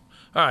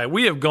 All right,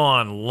 we have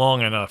gone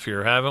long enough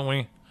here, haven't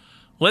we?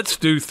 Let's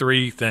do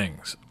 3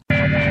 things.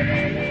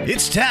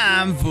 It's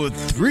time for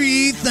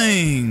 3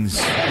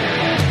 things.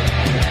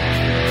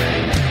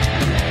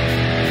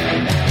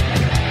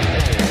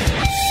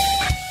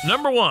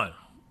 Number 1,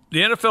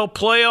 the NFL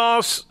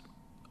playoffs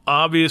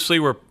obviously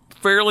were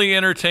fairly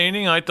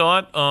entertaining, I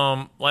thought,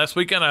 last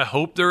weekend. I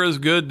hope they're as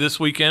good this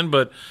weekend,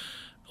 but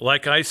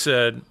like I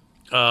said,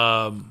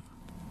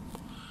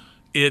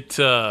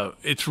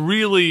 it's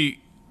really,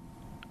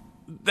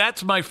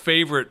 that's my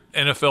favorite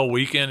NFL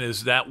weekend,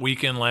 is that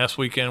weekend last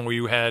weekend where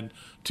you had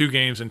 2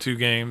 games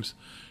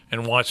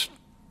and watched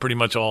pretty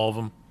much all of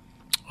them.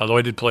 Although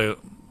I did play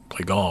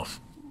golf,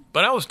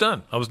 but I was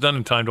done. I was done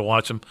in time to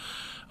watch them.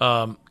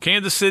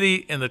 Kansas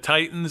City and the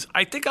Titans.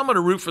 I think I'm going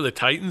to root for the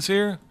Titans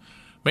here,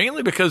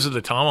 mainly because of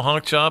the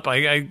tomahawk chop.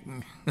 I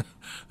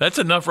that's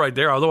enough right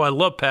there. Although I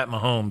love Pat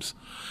Mahomes.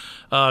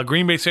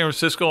 Green Bay, San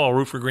Francisco. I'll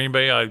root for Green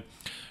Bay.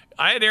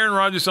 I had Aaron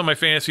Rodgers on my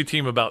fantasy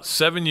team about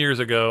 7 years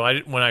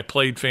ago when I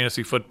played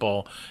fantasy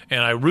football,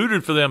 and I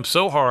rooted for them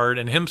so hard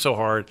and him so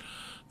hard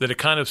that it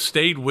kind of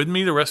stayed with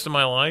me the rest of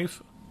my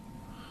life.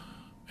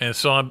 And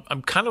so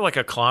I'm kind of like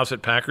a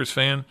closet Packers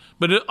fan,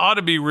 but it ought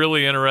to be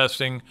really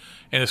interesting,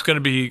 and it's going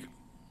to be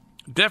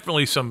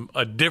definitely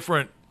a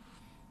different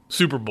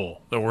Super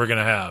Bowl that we're going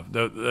to have.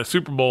 The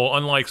Super Bowl,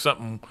 unlike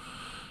something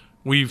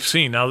we've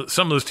seen. Now,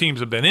 some of those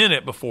teams have been in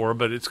it before,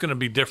 but it's going to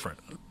be different.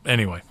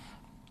 Anyway,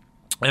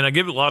 and I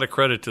give a lot of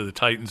credit to the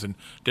Titans and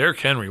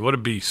Derrick Henry. What a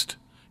beast.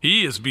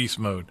 He is beast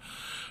mode.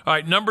 All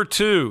right, number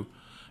 2,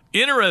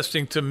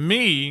 interesting to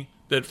me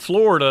that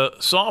Florida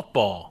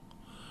softball,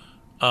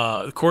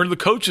 according to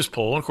the coaches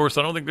poll, and of course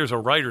I don't think there's a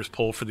writers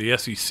poll for the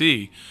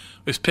SEC,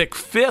 was picked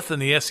 5th in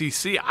the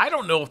SEC. I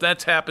don't know if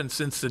that's happened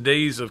since the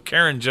days of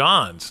Karen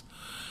Johns.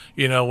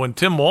 You know, when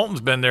Tim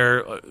Walton's been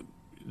there,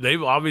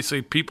 they've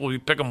obviously people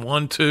pick them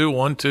 1-2,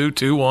 1-2,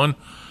 2-1.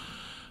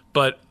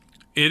 But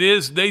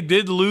they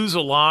did lose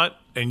a lot,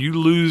 and you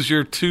lose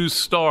your 2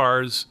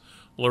 stars,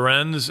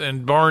 Lorenz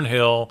and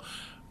Barnhill.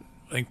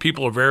 I think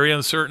people are very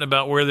uncertain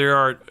about where they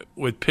are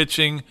with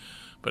pitching.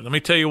 But let me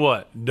tell you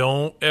what,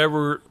 don't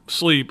ever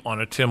sleep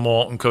on a Tim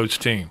Walton coach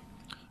team.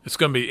 It's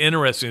going to be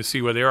interesting to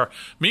see where they are.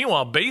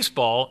 Meanwhile,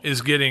 baseball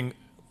is getting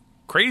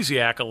crazy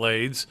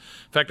accolades.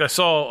 In fact,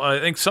 I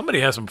think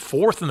somebody has them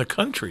 4th in the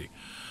country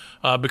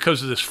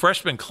because of this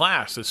freshman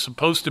class that's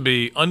supposed to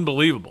be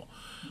unbelievable.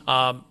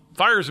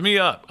 Fires me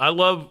up. I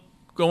love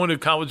going to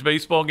college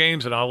baseball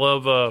games, and I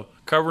love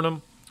covering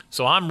them.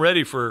 So I'm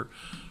ready for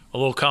a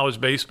little college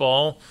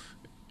baseball.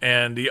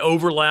 And the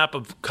overlap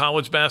of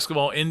college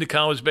basketball into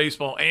college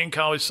baseball and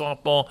college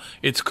softball,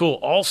 it's cool.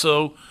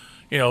 Also,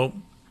 you know,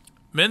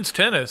 men's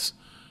tennis,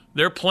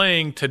 they're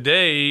playing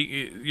today.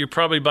 You're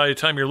probably, by the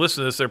time you're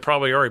listening to this, they're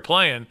probably already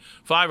playing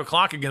 5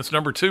 o'clock against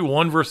number 2,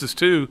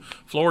 1-2,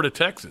 Florida,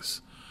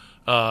 Texas.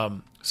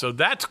 So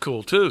that's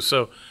cool too.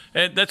 So,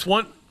 and that's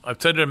one,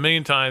 I've said it a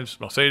million times,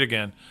 I'll say it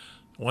again.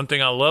 One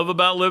thing I love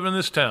about living in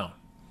this town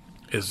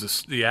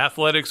is the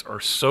athletics are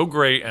so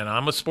great, and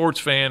I'm a sports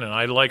fan, and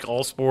I like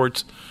all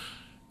sports.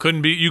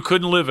 You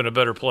couldn't live in a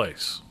better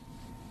place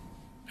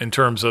in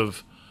terms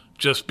of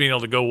just being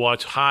able to go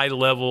watch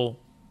high-level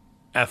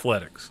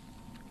athletics.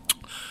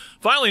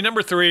 Finally,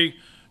 number 3,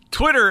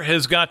 Twitter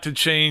has got to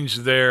change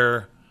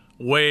their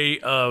way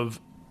of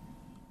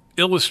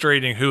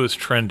illustrating who is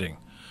trending,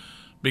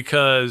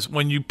 because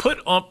when you put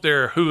up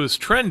there who is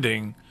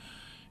trending,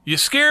 you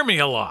scare me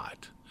a lot.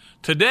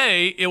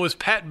 Today, it was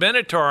Pat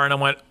Benatar, and I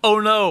went, oh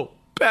no,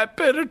 Pat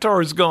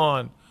Benatar's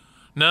gone.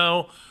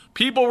 No,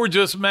 people were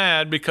just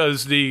mad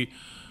because the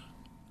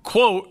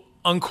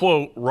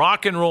quote-unquote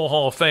Rock and Roll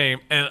Hall of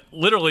Fame, and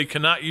literally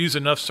cannot use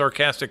enough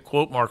sarcastic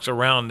quote marks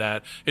around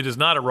that. It is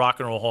not a Rock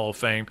and Roll Hall of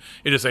Fame.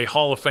 It is a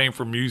Hall of Fame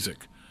for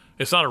music.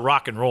 It's not a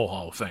Rock and Roll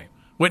Hall of Fame.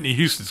 Whitney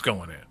Houston's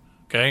going in,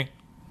 okay?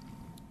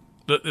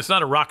 It's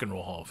not a Rock and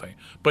Roll Hall of Fame.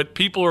 But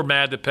people are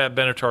mad that Pat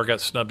Benatar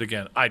got snubbed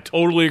again. I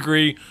totally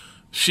agree.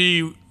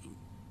 She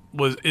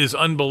is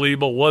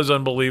unbelievable, was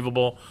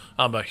unbelievable.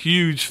 I'm a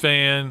huge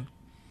fan.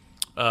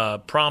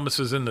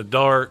 Promises in the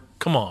Dark.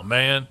 Come on,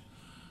 man.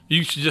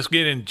 You should just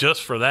get in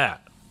just for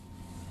that.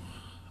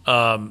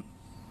 But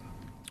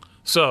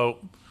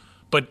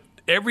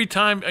every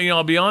time,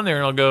 I'll be on there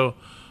and I'll go,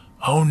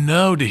 oh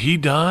no, did he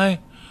die?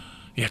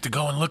 You have to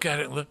go and look at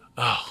it.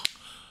 Oh,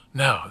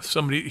 no,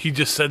 he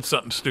just said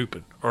something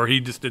stupid, or he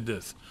just did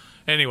this.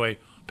 Anyway,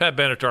 Pat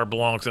Benatar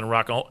belongs in a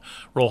Rock and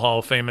Roll Hall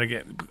of Fame, and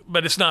again,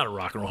 but it's not a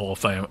Rock and Roll Hall of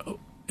Fame.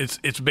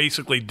 It's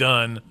basically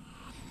done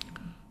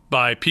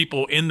by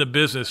people in the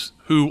business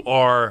who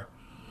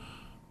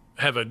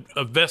have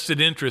a vested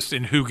interest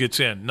in who gets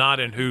in, not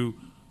in who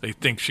they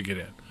think should get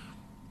in.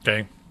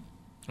 Okay,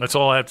 that's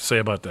all I have to say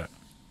about that.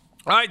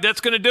 All right,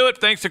 that's going to do it.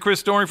 Thanks to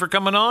Chris Doering for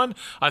coming on.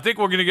 I think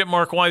we're going to get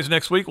Mark Wise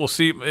next week. We'll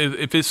see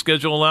if his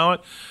schedule will allow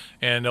it,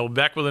 and we'll be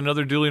back with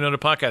another Dooley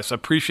Noted podcast. I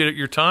appreciate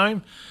your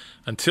time.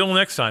 Until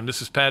next time, this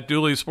is Pat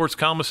Dooley, sports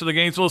columnist of the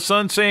Gainesville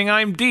Sun, saying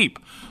I'm deep,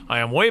 I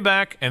am way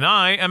back, and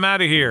I am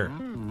out of here.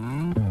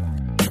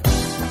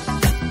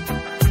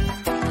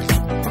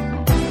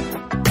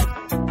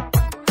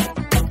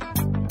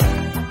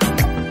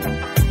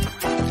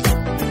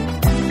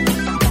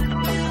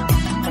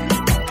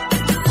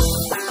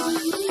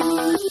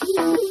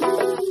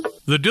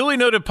 The Duly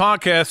Noted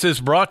podcast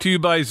is brought to you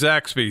by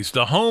Zaxby's,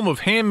 the home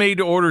of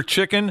handmade-to-order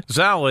chicken,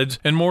 salads,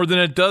 and more than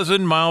a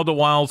dozen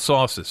mild-to-wild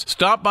sauces.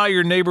 Stop by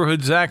your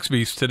neighborhood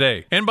Zaxby's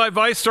today. And by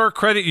ViStar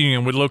Credit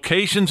Union with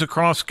locations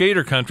across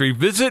Gator Country.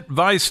 Visit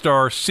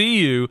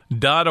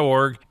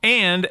ViStarCU.org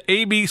and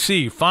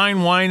ABC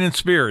Fine Wine and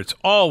Spirits.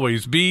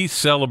 Always be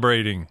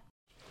celebrating.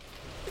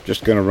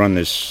 Just going to run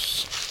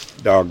this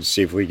dog to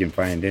see if we can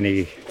find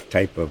any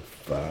type of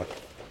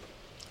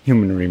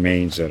human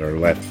remains that are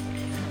left.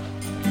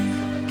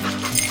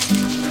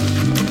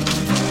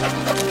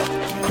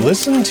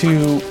 Listen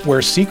to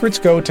Where Secrets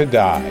Go to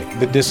Die,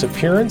 The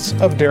Disappearance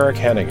of Derek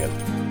Hennigan.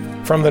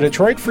 From the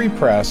Detroit Free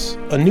Press,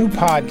 a new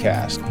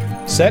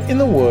podcast set in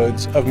the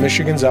woods of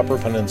Michigan's Upper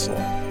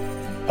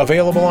Peninsula.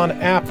 Available on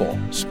Apple,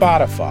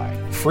 Spotify,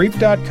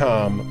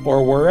 Freep.com,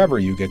 or wherever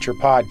you get your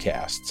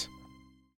podcasts.